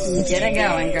AfterBuzz. Get it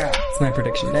going, girl. It's my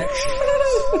prediction next.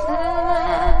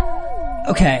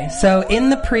 Okay, so in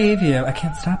the preview, I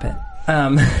can't stop it.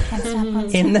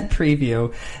 In the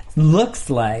preview, looks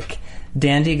like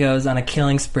Dandy goes on a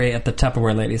killing spree at the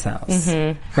Tupperware lady's house.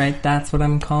 Right? That's what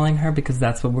I'm calling her because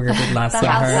that's what we last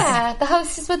saw her. Yeah, the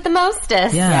hostess with the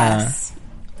mostest. Yeah. Yes.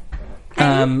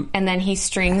 And then he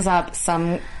strings up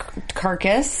some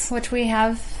carcass, Which we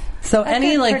have. So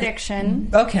any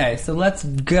prediction. Okay, so let's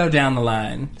go down the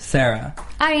line. Sarah.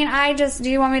 I mean, do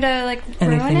you want me to ruin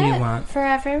Anything it you want. for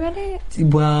everybody?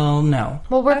 Well, no.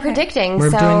 Well, we're predicting, We're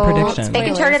so doing predictions. they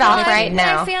can turn it off right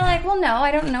now. I feel like, no,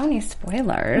 I don't know any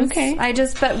spoilers. Okay.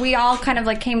 But we all kind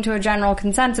of came to a general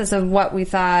consensus of what we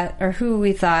thought, or who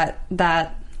we thought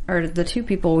that, or the two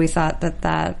people we thought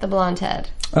that. The blonde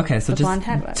head. Okay, so just blonde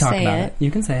head was. talk Say about it. it.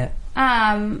 You can say it.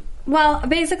 Well,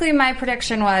 basically my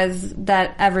prediction was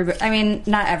that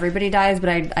not everybody dies, but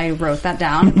I wrote that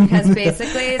down because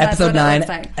basically that's Episode what 9, it looks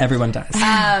like. everyone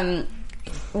dies.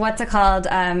 What's it called?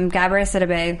 Gabrielle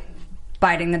Sidibe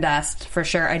biting the dust for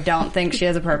sure. I don't think she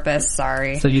has a purpose.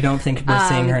 Sorry. So you don't think we're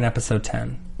seeing her in episode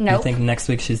 10? Nope. You think next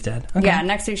week she's dead? Okay. Yeah,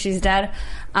 next week she's dead.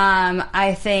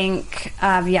 I think,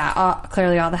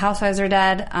 clearly all the housewives are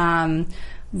dead.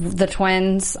 The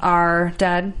twins are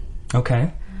dead.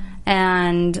 Okay.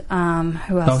 And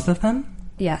who else? Both of them?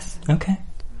 Yes. Okay.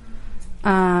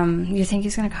 You think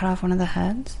he's going to cut off one of the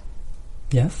heads?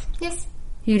 Yes. Yes.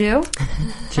 You do?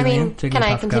 Jillian, can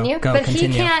I continue? Go, But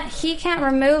continue. he can't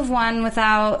remove one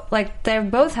without, they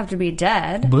both have to be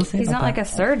dead. We'll see He's about not that. like a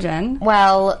surgeon.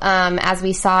 Well, as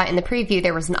we saw in the preview,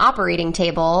 there was an operating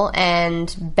table,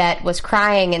 and Bet was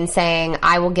crying and saying,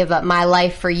 "I will give up my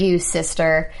life for you,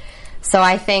 sister." So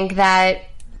I think that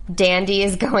Dandy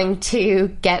is going to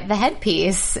get the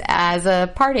headpiece as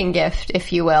a parting gift,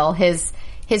 if you will. His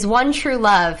one true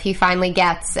love he finally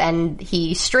gets, and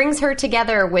he strings her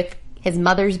together with his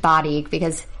mother's body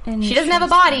because she doesn't have a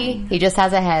body. He just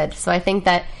has a head. So I think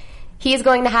that he is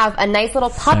going to have a nice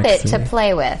little puppet to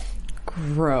play with.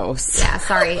 gross. Yeah,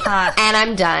 sorry. And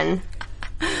I'm done.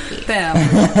 Boom.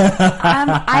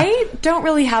 I don't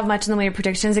really have much in the way of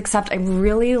predictions, except I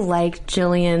really like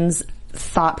Jillian's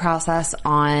thought process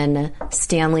on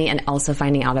Stanley and Elsa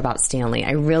finding out about Stanley.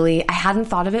 I hadn't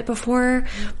thought of it before,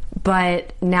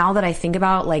 but now that I think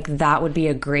about, that would be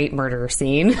a great murder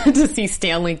scene to see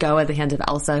Stanley go at the hands of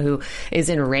Elsa, who is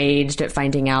enraged at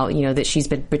finding out, that she's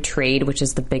been betrayed, which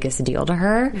is the biggest deal to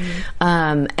her.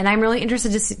 And I'm really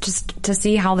interested to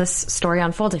see how this story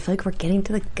unfolds. I feel like we're getting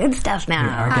to the good stuff now. We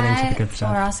are getting to the good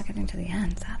stuff. We're also getting to the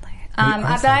end, sadly.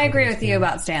 But I agree with you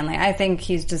about Stanley. I think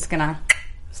he's just gonna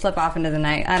slip off into the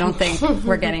night. I don't think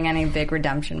we're getting any big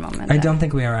redemption moment. I don't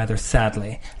think we are either,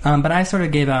 sadly. But I sort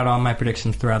of gave out all my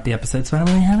predictions throughout the episode, so I don't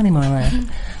really have any more left.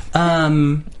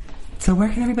 So where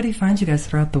can everybody find you guys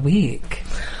throughout the week?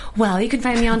 Well, you can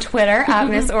find me on Twitter at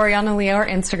Miss Oriana Leo or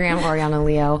Instagram Oriana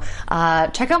Leo.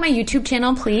 Check out my YouTube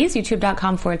channel, please.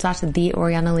 YouTube.com/The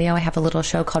Oriana Leo. I have a little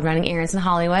show called Running Errands in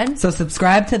Hollywood. So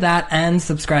subscribe to that and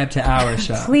subscribe to our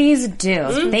show. Please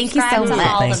do. Thank you so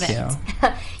much. Thank you.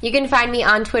 You can find me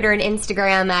on Twitter and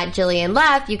Instagram at Jillian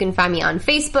Leff. You can find me on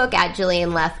Facebook at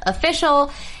Jillian Leff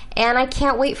Official. And I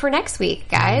can't wait for next week,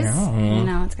 guys. I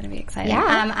know, it's going to be exciting.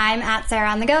 Yeah. I'm at Sarah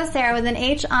on the Go, Sarah with an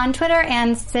H on Twitter,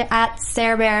 and at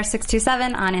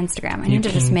SarahBear627 on Instagram. I need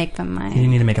to just make them You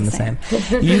need to make them the same.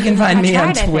 You can find me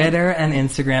on Twitter and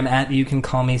Instagram at You Can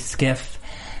Call Me Skiff.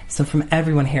 So from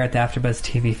everyone here at the AfterBuzz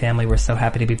TV family, we're so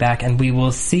happy to be back, and we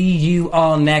will see you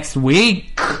all next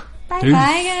week. Bye,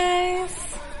 guys.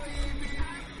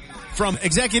 From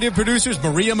executive producers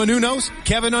Maria Menounos,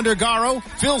 Kevin Undergaro,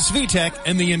 Phil Svitek,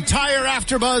 and the entire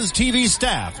AfterBuzz TV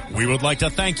staff, we would like to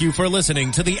thank you for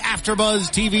listening to the AfterBuzz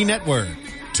TV network.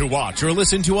 To watch or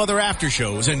listen to other after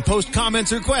shows and post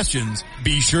comments or questions,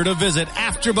 be sure to visit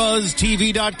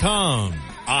AfterBuzzTV.com.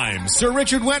 I'm Sir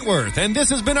Richard Wentworth, and this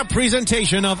has been a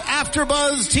presentation of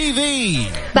AfterBuzz TV.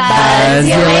 Buzz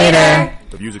you later.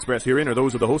 The views expressed herein are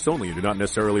those of the hosts only and do not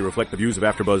necessarily reflect the views of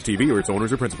AfterBuzz TV or its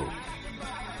owners or principals.